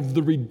view. I have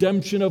the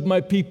redemption of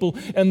my people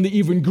and the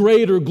even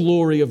greater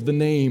glory of the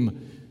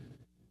name.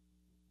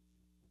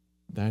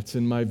 That's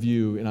in my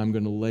view, and I'm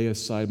going to lay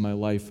aside my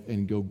life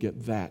and go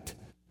get that.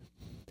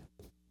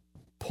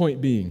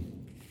 Point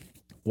being,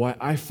 why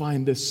I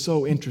find this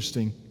so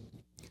interesting,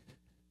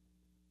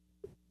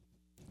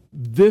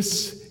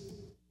 this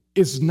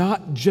is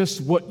not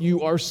just what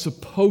you are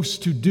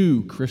supposed to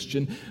do,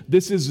 Christian.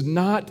 This is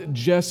not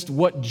just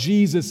what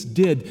Jesus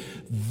did.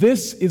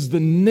 This is the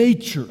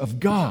nature of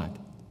God.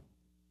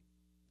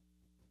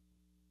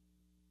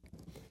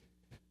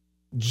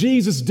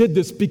 Jesus did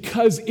this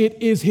because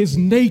it is his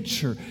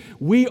nature.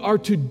 We are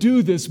to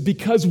do this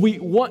because we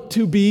want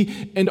to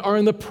be and are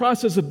in the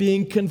process of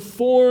being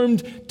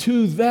conformed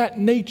to that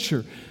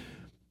nature.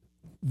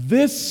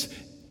 This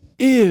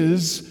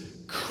is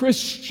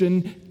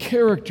Christian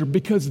character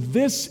because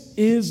this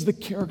is the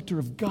character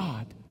of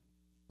God.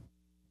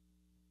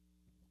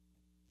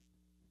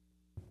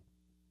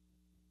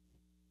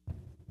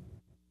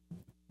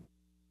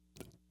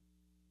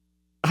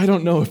 I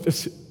don't know if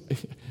this,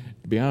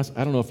 to be honest,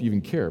 I don't know if you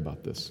even care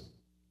about this.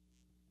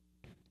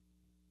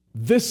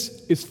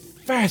 This is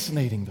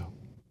fascinating, though.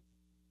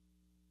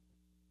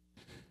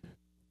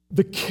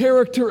 The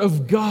character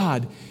of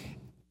God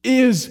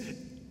is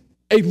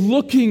a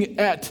looking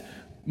at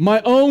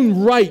my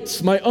own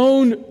rights, my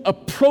own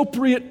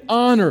appropriate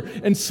honor,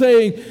 and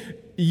saying,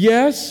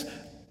 yes,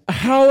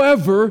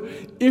 however,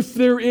 if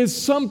there is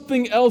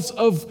something else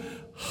of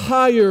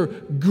higher,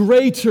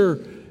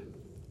 greater,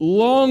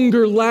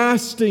 longer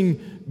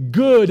lasting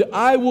good,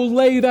 I will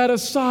lay that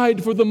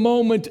aside for the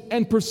moment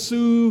and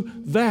pursue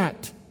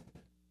that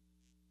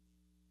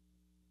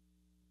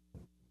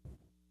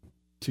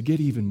to get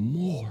even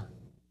more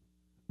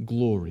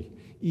glory,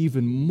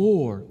 even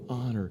more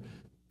honor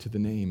to the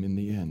name in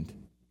the end.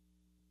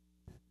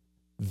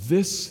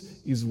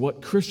 This is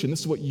what Christian,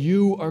 this is what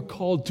you are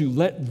called to.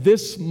 Let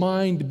this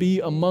mind be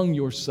among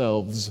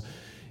yourselves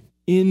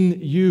in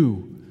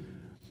you.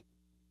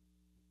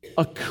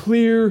 A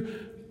clear,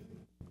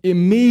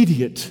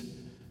 immediate,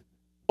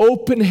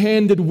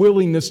 open-handed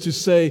willingness to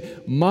say,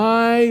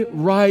 my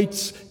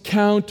rights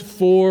count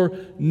for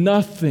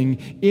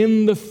nothing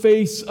in the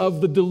face of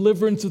the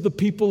deliverance of the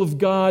people of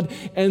God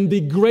and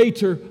the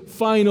greater,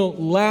 final,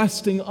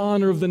 lasting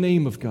honor of the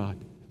name of God.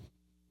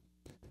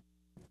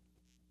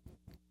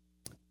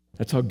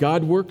 That's how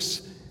God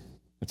works.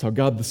 That's how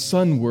God the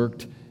Son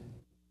worked.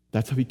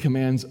 That's how He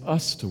commands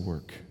us to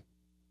work.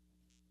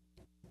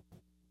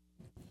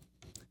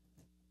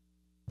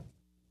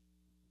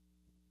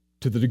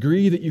 To the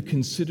degree that you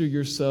consider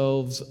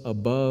yourselves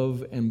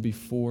above and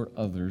before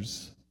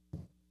others,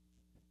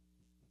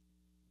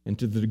 and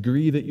to the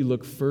degree that you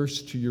look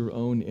first to your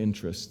own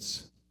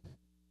interests,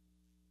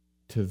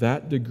 to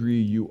that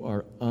degree you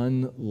are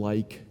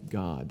unlike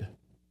God.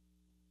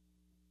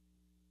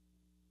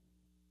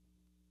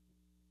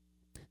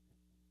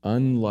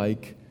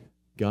 Unlike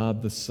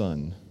God the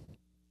Son,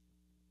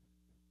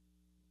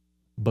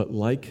 but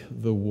like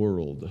the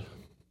world,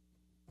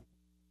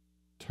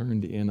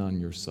 turned in on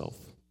yourself.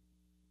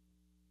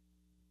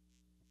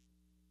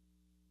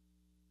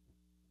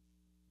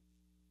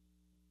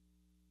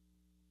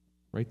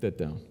 Write that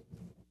down.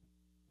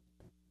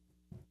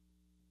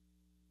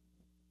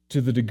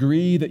 To the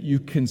degree that you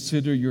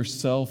consider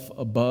yourself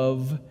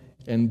above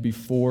and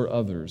before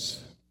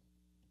others,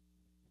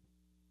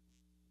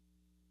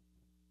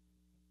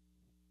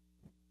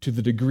 to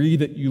the degree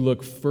that you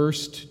look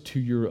first to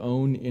your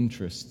own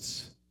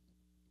interests,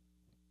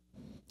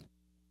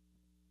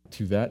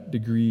 to that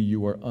degree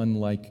you are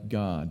unlike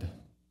God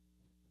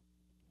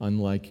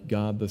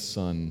the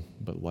Son,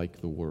 but like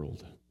the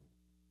world.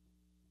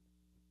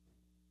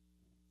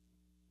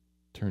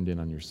 Turned in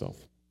on yourself.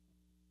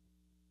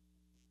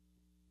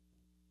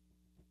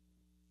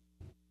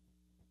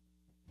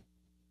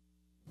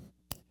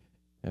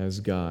 As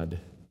God,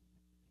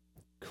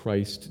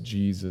 Christ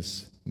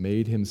Jesus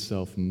made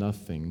Himself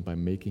nothing by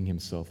making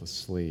Himself a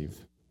slave.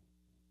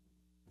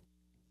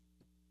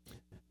 And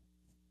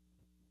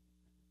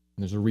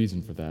there's a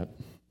reason for that.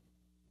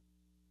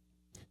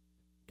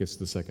 Gets to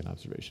the second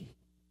observation.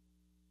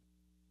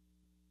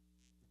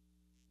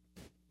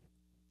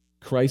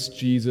 Christ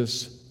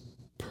Jesus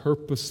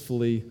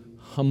purposefully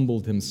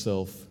humbled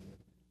Himself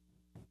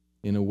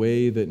in a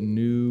way that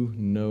knew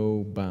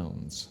no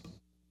bounds.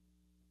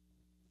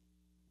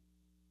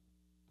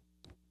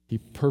 He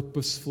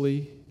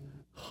purposefully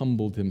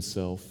humbled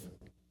Himself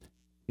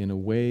in a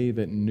way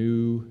that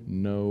knew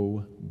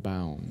no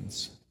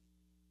bounds.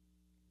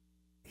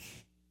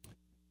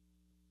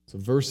 So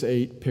verse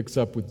 8 picks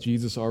up with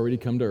Jesus already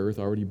come to earth,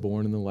 already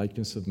born in the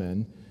likeness of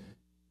men,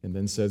 and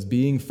then says,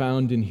 being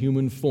found in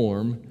human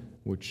form,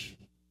 which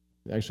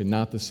is actually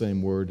not the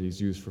same word.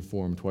 He's used for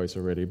form twice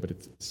already, but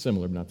it's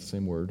similar, but not the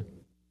same word.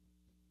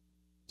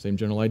 Same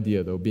general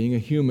idea, though. Being a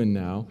human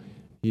now,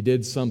 He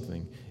did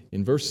something.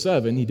 In verse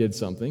 7, He did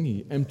something.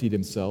 He emptied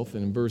Himself.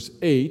 And in verse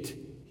 8,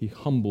 He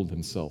humbled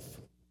Himself.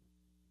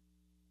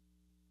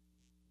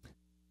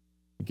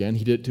 Again,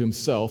 He did it to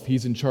Himself.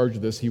 He's in charge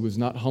of this. He was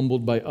not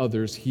humbled by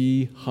others.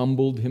 He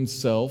humbled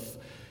Himself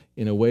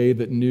in a way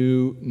that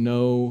knew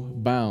no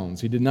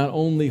bounds. He did not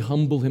only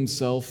humble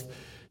Himself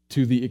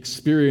to the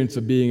experience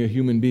of being a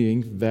human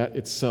being, that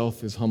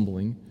itself is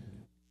humbling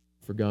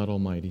for God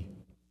Almighty.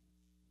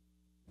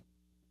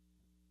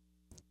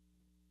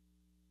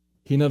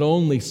 He not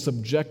only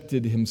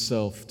subjected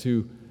Himself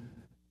to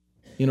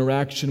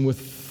interaction with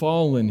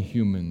fallen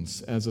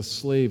humans as a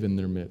slave in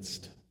their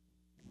midst.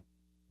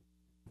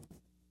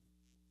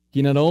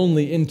 He not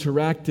only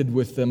interacted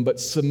with them, but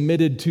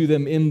submitted to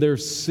them in their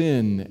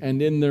sin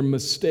and in their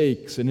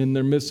mistakes and in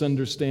their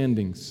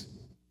misunderstandings.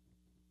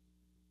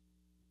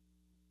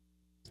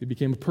 He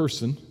became a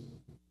person.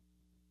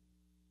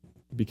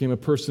 He became a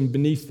person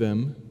beneath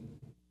them.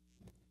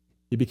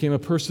 He became a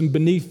person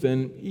beneath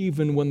them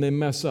even when they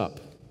mess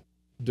up,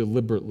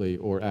 deliberately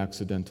or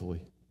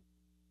accidentally.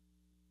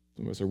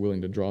 Some of us are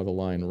willing to draw the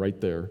line right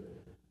there.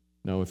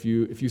 No, if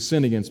you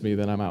sin against me,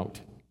 then I'm out.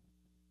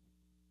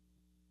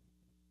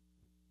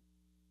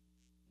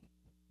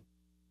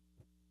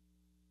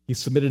 He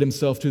submitted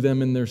Himself to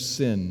them in their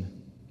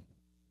sin.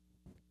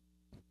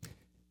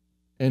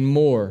 And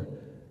more,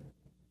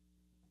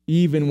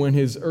 even when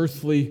His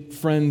earthly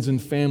friends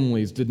and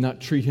families did not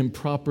treat Him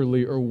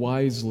properly or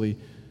wisely,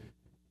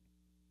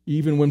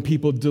 even when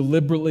people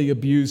deliberately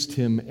abused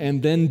Him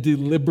and then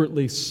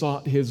deliberately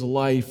sought His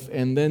life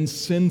and then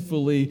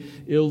sinfully,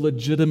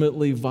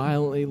 illegitimately,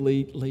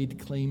 violently laid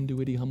claim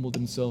to it, He humbled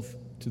Himself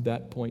to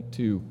that point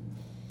too.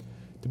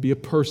 To be a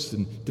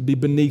person, to be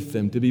beneath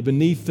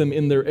them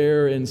in their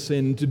error and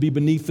sin, to be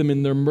beneath them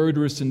in their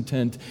murderous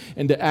intent,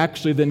 and to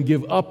actually then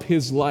give up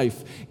His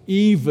life,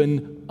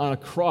 even on a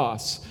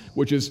cross,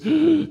 which is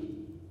the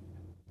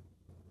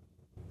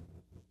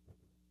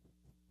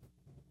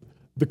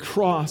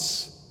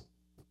cross.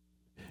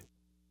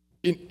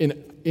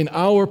 In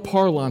our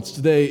parlance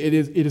today, it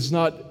is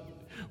not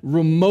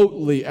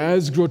remotely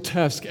as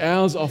grotesque,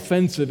 as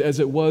offensive as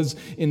it was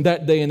in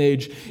that day and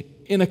age,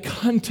 in a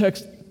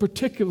context,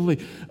 particularly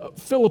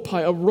Philippi,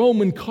 a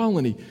Roman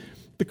colony,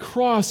 the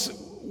cross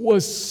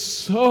was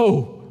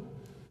so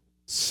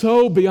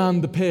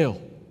beyond the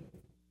pale.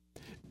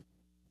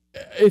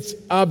 It's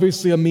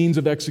obviously a means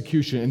of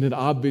execution, and it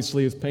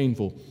obviously is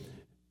painful.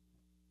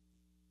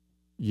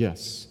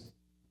 Yes.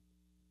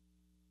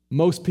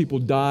 Most people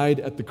died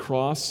at the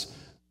cross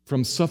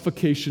from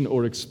suffocation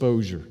or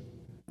exposure.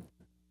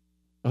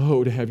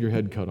 Oh, to have your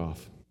head cut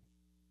off.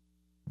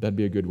 That'd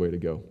be a good way to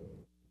go.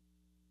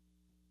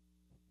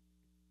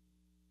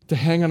 To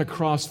hang on a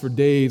cross for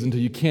days until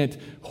you can't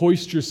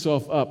hoist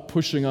yourself up,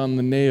 pushing on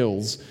the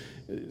nails.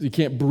 You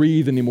can't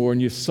breathe anymore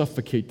and you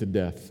suffocate to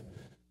death.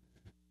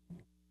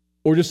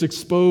 Or just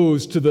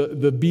exposed to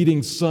the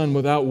beating sun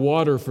without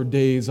water for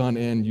days on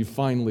end, you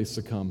finally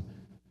succumb.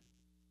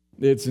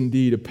 It's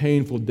indeed a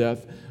painful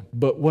death,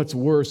 but what's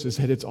worse is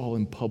that it's all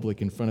in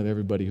public in front of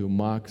everybody who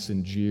mocks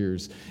and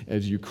jeers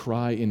as you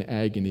cry in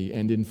agony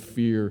and in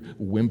fear,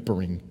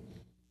 whimpering.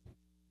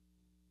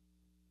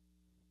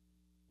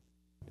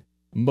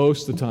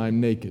 Most of the time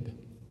naked.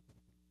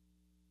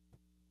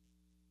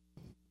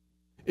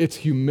 It's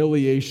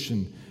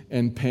humiliation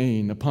and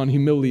pain upon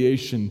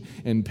humiliation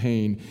and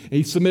pain. And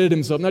he submitted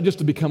himself not just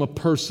to become a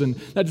person,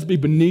 not just to be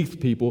beneath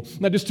people,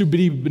 not just to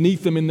be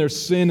beneath them in their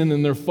sin and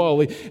in their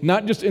folly,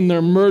 not just in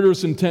their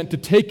murderous intent to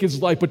take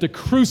his life, but to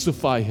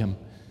crucify him.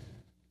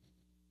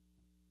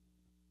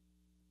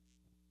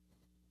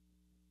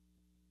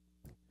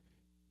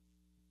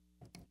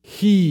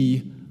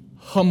 He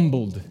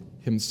humbled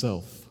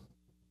himself,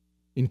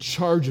 in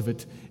charge of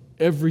it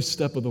every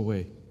step of the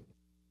way.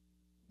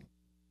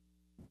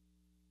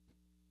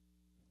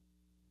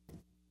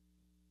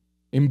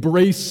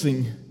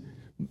 Embracing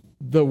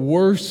the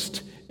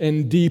worst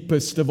and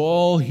deepest of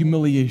all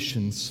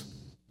humiliations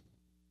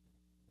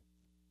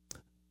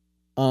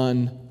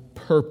on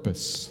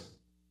purpose.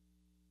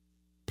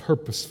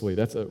 Purposefully.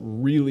 That's a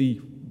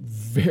really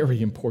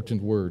very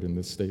important word in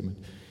this statement.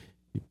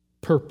 He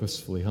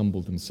purposefully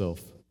humbled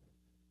himself.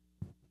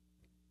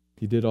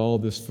 He did all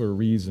this for a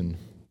reason.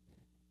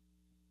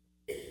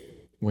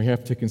 We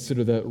have to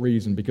consider that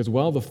reason, because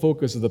while the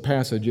focus of the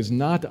passage is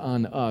not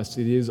on us,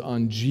 it is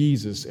on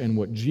Jesus and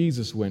what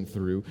Jesus went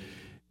through,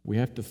 we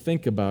have to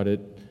think about it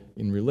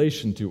in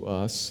relation to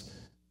us,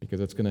 because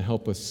that's going to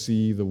help us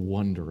see the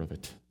wonder of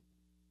it.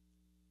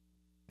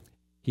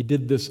 He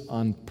did this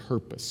on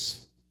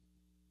purpose.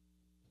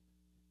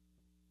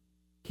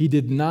 He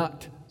did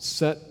not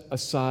set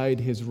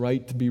aside his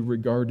right to be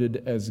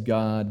regarded as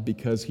God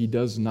because he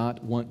does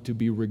not want to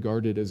be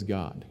regarded as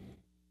God.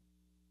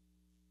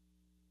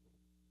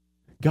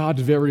 God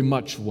very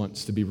much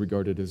wants to be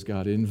regarded as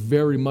God and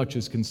very much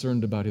is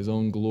concerned about his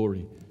own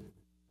glory.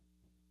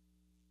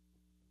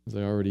 As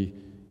I already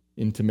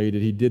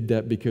intimated, he did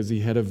that because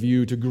he had a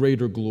view to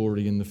greater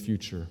glory in the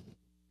future.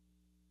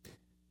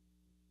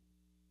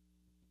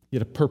 He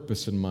had a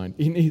purpose in mind.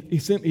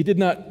 He did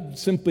not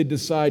simply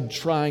decide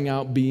trying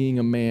out being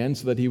a man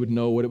so that he would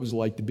know what it was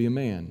like to be a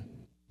man.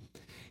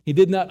 He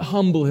did not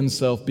humble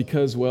himself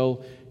because,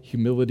 well,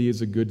 humility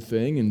is a good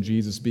thing, and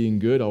Jesus, being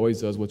good,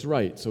 always does what's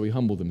right, so he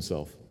humbled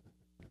himself.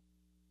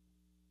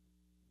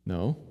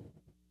 No.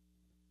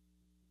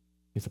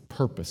 It's a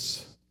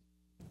purpose,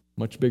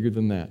 much bigger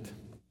than that.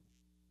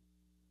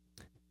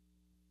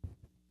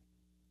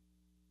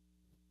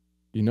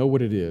 You know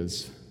what it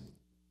is?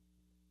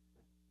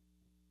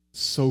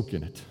 Soak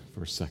in it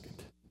for a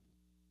second.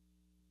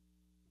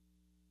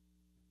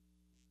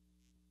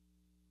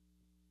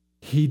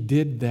 He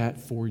did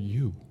that for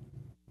you.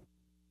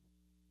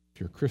 If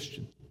you're a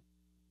Christian.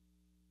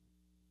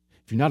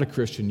 If you're not a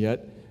Christian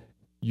yet,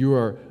 you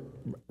are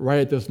right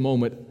at this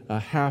moment a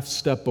half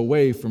step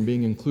away from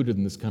being included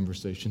in this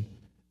conversation.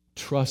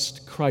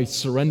 Trust Christ,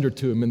 surrender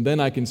to him, and then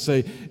I can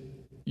say,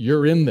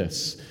 you're in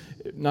this.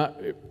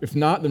 If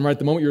not, then right at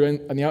the moment you're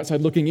on the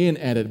outside looking in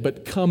at it,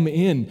 but come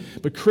in.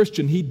 But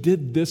Christian, he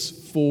did this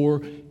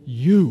for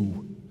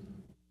you.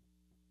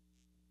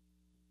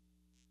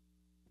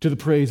 To the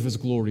praise of his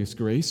glorious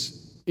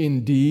grace.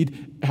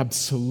 Indeed,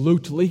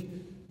 absolutely.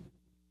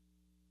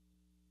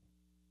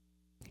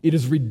 It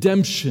is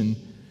redemption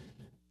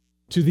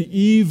to the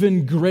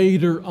even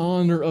greater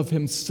honor of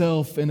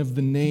himself and of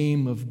the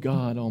name of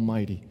God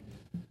Almighty.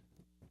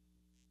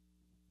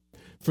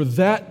 For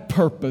that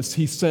purpose,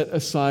 he set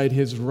aside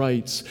his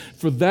rights.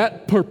 For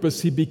that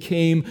purpose, he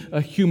became a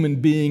human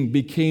being,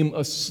 became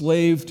a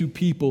slave to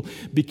people,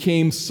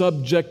 became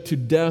subject to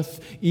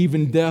death,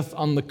 even death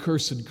on the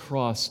cursed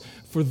cross.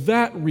 For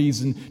that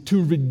reason,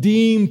 to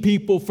redeem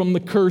people from the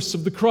curse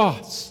of the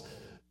cross.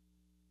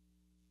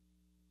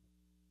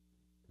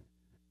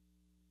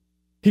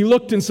 He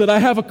looked and said, I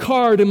have a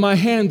card in my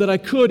hand that I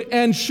could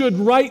and should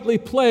rightly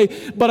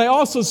play, but I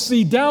also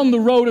see down the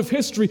road of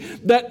history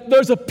that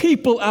there's a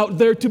people out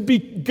there to be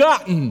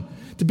gotten,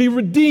 to be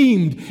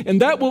redeemed, and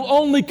that will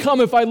only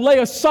come if I lay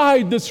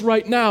aside this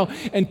right now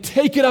and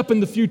take it up in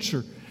the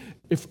future.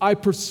 If I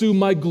pursue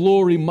my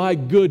glory, my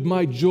good,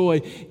 my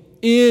joy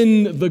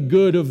in the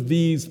good of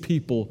these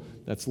people.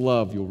 That's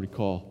love, you'll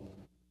recall.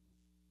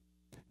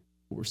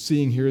 What we're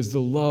seeing here is the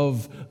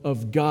love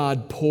of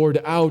God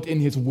poured out in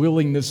His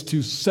willingness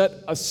to set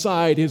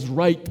aside His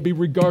right to be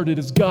regarded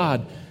as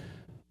God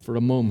for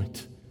a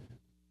moment,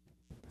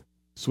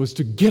 so as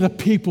to get a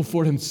people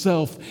for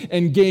Himself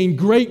and gain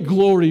great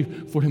glory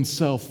for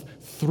Himself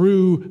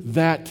through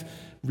that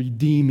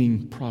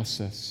redeeming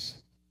process.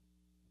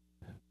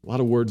 A lot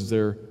of words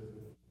there.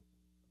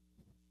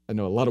 I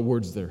know, a lot of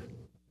words there.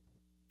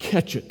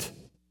 Catch it.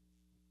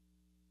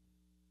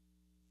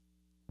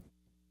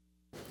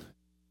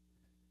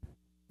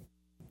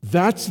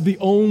 That's the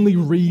only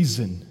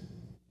reason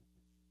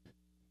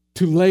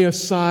to lay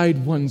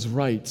aside one's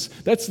rights.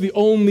 That's the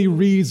only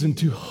reason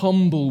to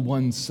humble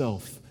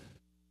oneself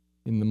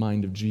in the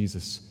mind of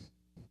Jesus,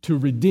 to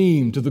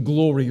redeem to the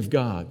glory of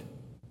God.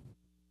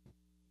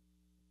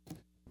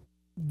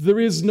 There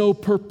is no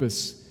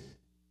purpose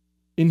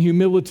in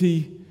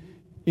humility,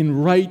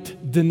 in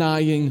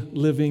right-denying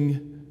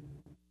living,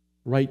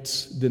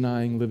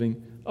 rights-denying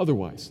living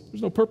otherwise.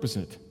 There's no purpose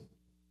in it.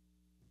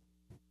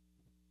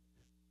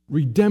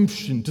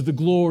 Redemption to the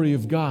glory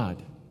of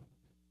God.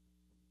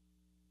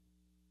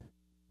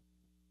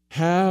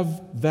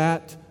 Have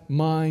that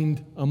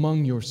mind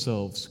among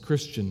yourselves,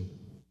 Christian.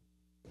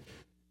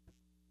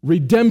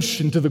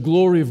 Redemption to the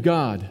glory of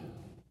God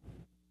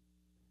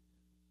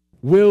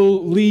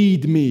will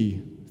lead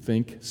me,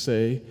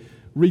 say,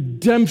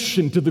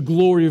 redemption to the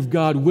glory of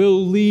God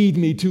will lead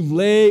me to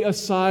lay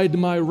aside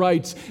my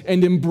rights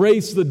and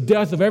embrace the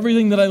death of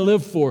everything that I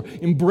live for,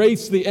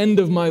 embrace the end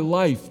of my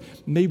life.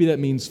 Maybe that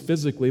means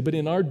physically, but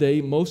in our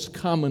day, most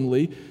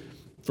commonly,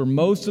 for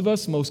most of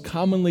us, most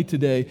commonly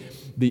today,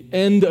 the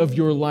end of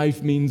your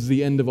life means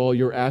the end of all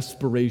your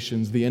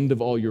aspirations, the end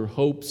of all your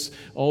hopes,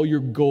 all your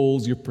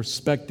goals, your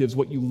perspectives,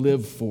 what you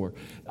live for.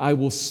 I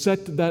will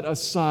set that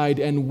aside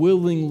and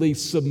willingly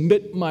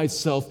submit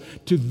myself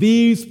to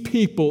these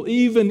people,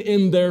 even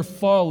in their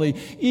folly,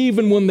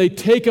 even when they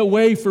take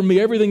away from me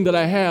everything that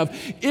I have,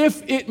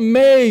 if it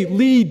may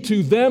lead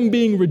to them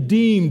being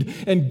redeemed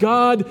and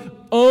God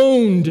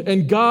owned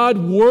and God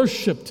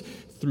worshiped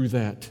through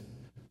that.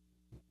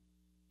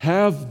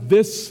 Have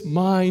this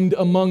mind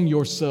among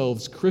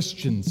yourselves,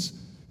 Christians.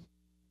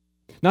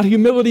 Not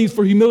humility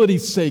for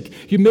humility's sake,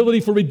 humility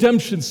for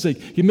redemption's sake,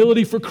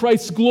 humility for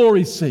Christ's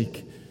glory's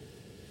sake.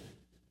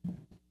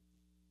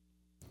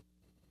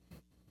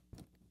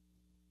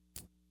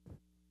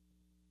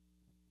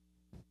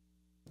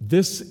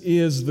 This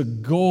is the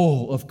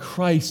goal of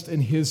Christ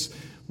and His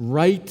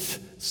right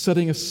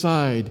setting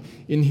aside,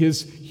 in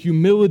His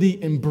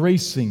humility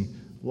embracing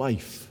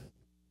life.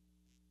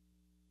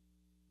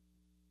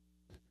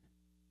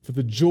 For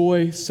the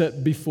joy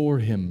set before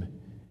Him,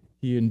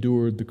 He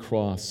endured the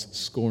cross,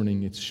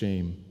 scorning its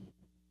shame.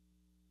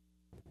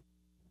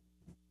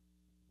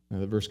 Now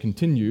the verse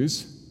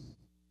continues,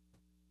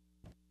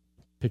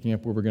 picking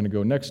up where we're going to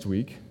go next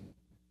week,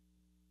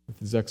 with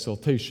His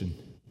exaltation.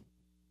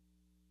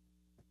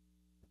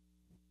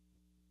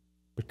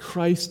 But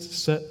Christ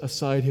set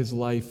aside His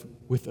life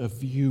with a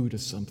view to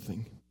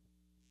something.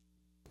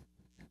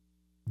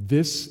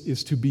 This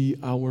is to be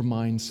our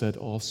mindset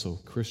also,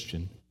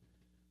 Christian.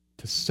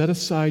 To set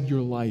aside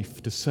your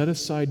life, to set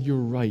aside your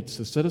rights,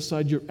 to set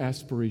aside your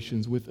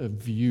aspirations with a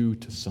view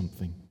to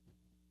something.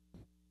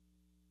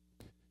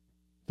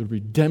 The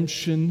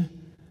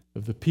redemption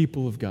of the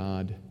people of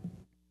God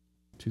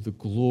to the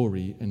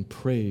glory and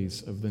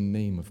praise of the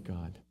name of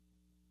God.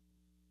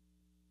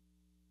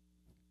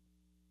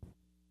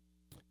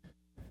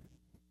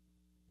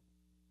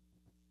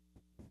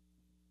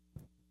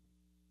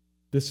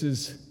 This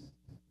is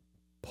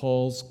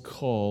Paul's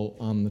call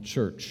on the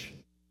church.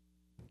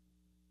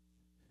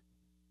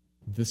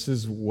 This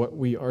is what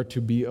we are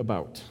to be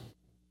about.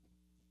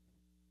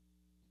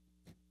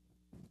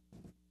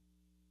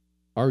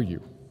 Are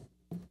you?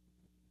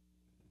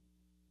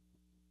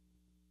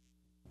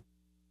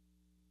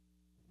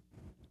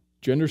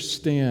 Do you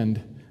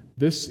understand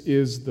this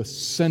is the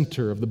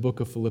center of the book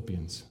of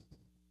Philippians?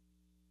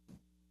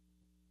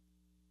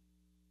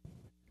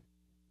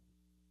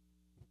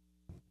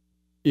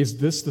 Is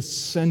this the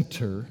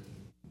center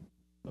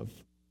of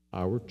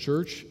our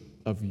church,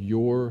 of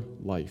your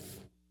life?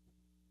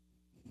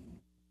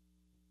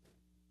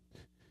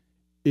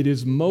 It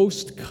is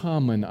most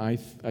common, I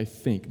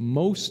think,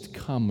 most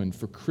common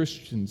for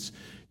Christians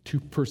to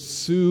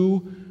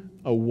pursue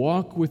a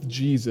walk with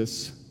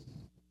Jesus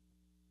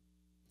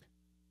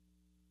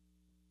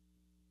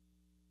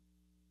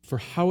for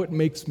how it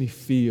makes me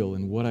feel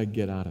and what I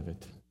get out of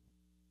it.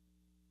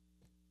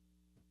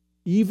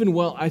 Even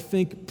while I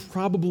think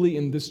probably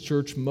in this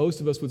church, most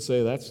of us would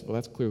say,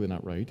 that's clearly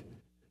not right.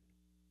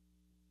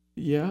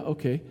 Yeah,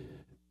 okay.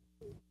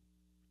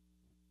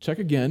 Check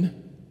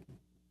again.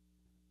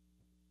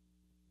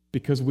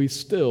 Because we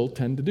still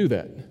tend to do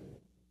that.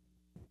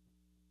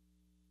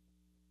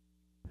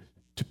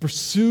 To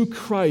pursue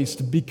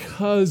Christ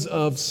because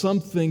of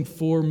something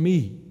for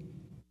me.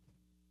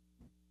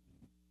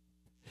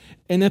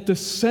 And at the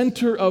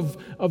center of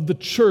the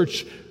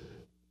church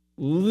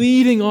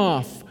leading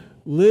off,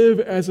 live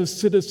as a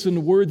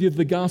citizen worthy of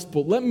the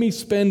gospel. Let me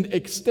spend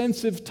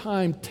extensive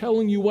time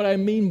telling you what I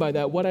mean by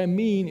that. What I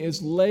mean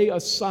is lay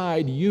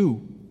aside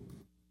you.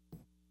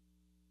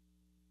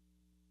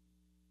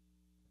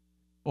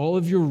 All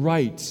of your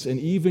rights and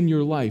even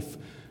your life.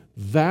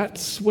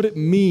 That's what it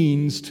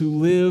means to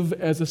live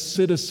as a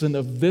citizen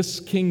of this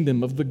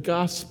kingdom, of the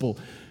gospel.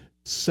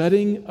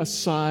 Setting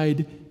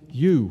aside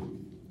you.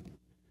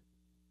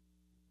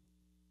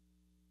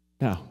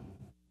 Now,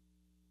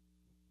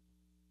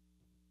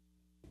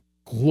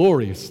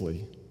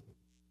 gloriously,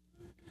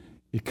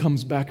 it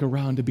comes back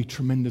around to be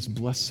tremendous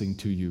blessing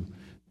to you,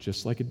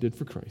 just like it did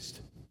for Christ.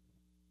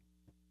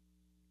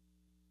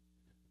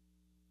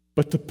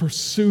 But the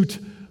pursuit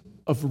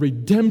of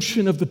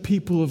redemption of the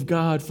people of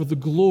God for the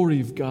glory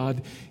of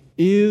God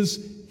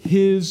is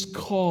His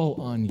call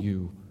on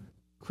you.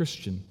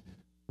 Christian,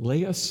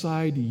 lay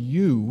aside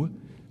you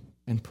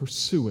and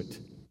pursue it.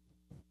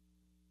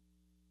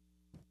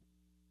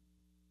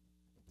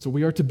 So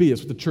we are to be.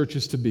 It's what the church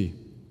is to be.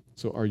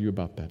 So are you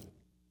about that?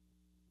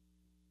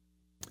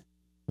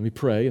 Let me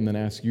pray and then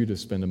ask you to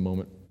spend a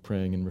moment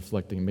praying and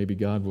reflecting. And maybe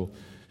God will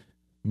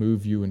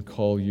move you and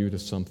call you to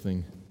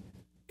something,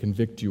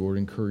 convict you or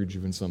encourage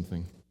you in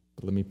something.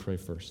 But let me pray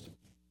first.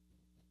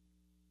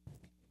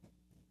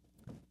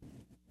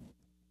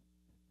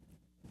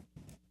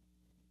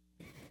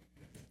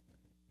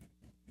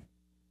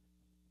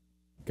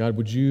 God,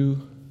 would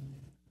you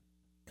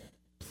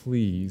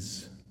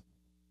please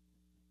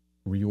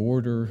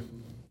reorder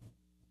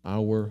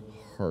our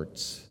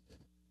hearts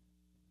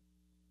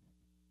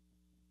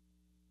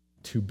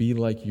to be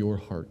like your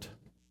heart.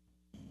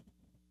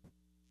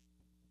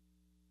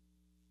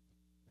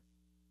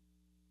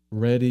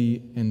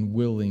 Ready and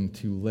willing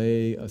to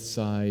lay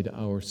aside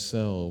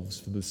ourselves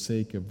for the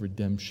sake of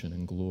redemption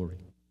and glory.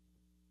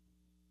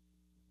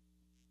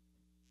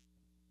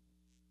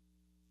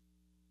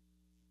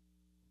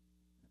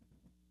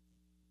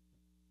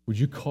 Would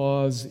you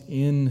cause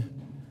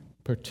in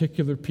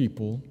particular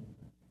people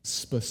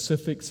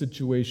specific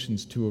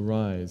situations to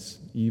arise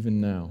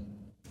even now?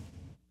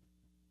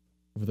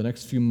 Over the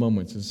next few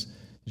moments, as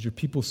your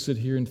people sit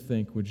here and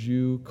think, would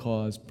you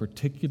cause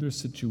particular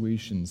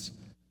situations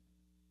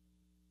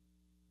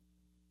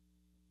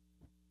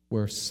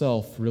where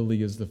self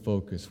really is the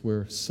focus,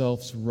 where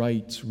self's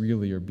rights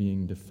really are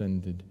being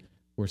defended,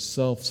 where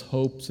self's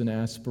hopes and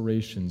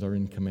aspirations are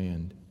in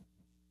command?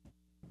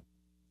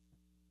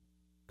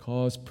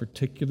 Cause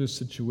particular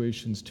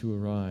situations to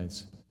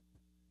arise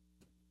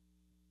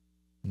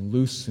and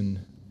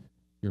loosen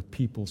your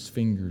people's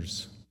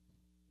fingers,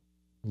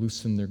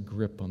 loosen their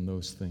grip on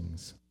those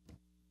things.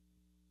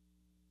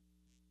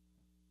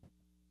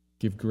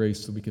 Give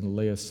grace so we can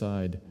lay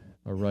aside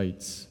our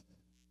rights,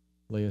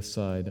 lay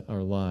aside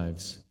our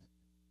lives,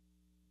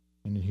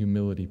 and in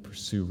humility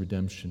pursue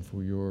redemption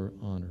for your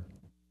honor.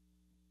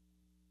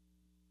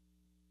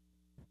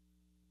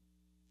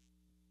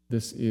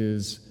 This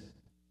is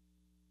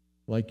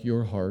like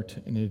your heart,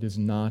 and it is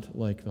not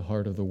like the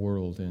heart of the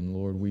world. And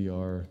Lord, we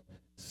are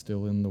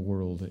still in the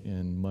world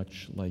and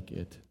much like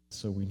it.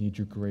 So we need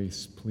your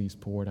grace. Please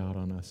pour it out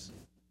on us.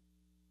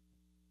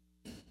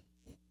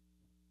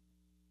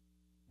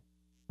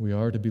 We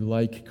are to be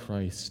like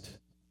Christ.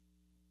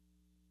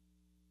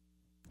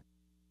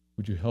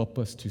 Would you help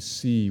us to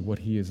see what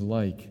He is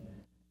like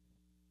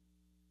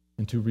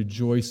and to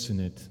rejoice in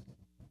it,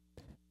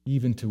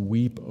 even to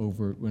weep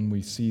over it when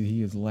we see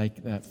He is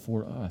like that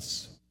for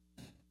us?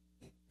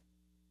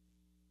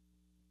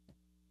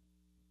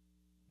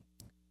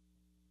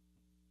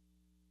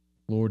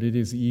 Lord, it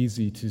is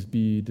easy to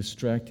be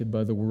distracted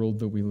by the world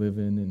that we live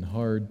in and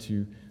hard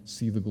to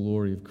see the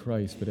glory of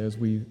Christ. But as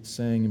we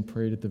sang and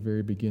prayed at the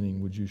very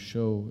beginning, would you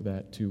show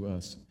that to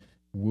us?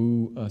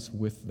 Woo us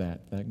with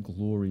that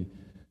glory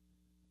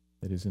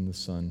that is in the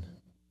Son,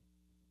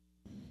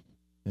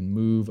 and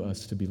move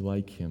us to be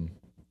like Him.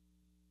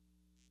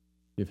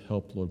 Give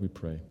help, Lord, we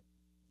pray.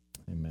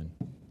 Amen.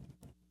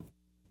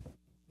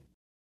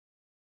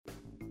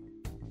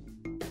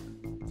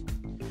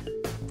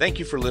 Thank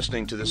you for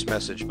listening to this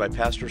message by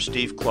Pastor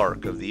Steve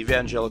Clark of the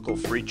Evangelical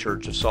Free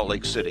Church of Salt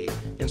Lake City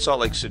in Salt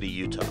Lake City,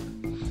 Utah.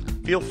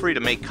 Feel free to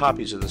make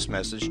copies of this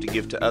message to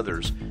give to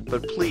others,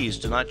 but please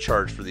do not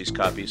charge for these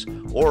copies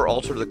or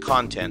alter the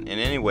content in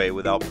any way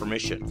without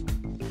permission.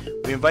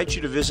 We invite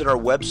you to visit our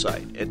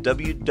website at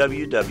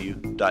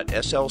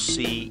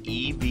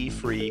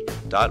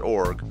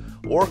www.slcevfree.org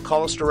or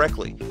call us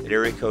directly at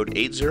area code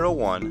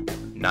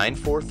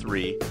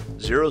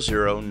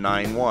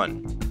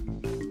 801-943-0091.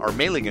 Our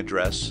mailing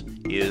address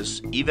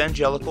is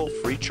Evangelical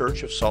Free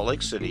Church of Salt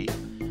Lake City,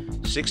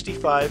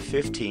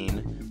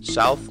 6515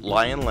 South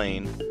Lion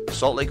Lane,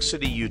 Salt Lake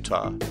City,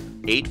 Utah,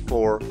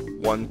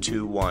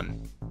 84121.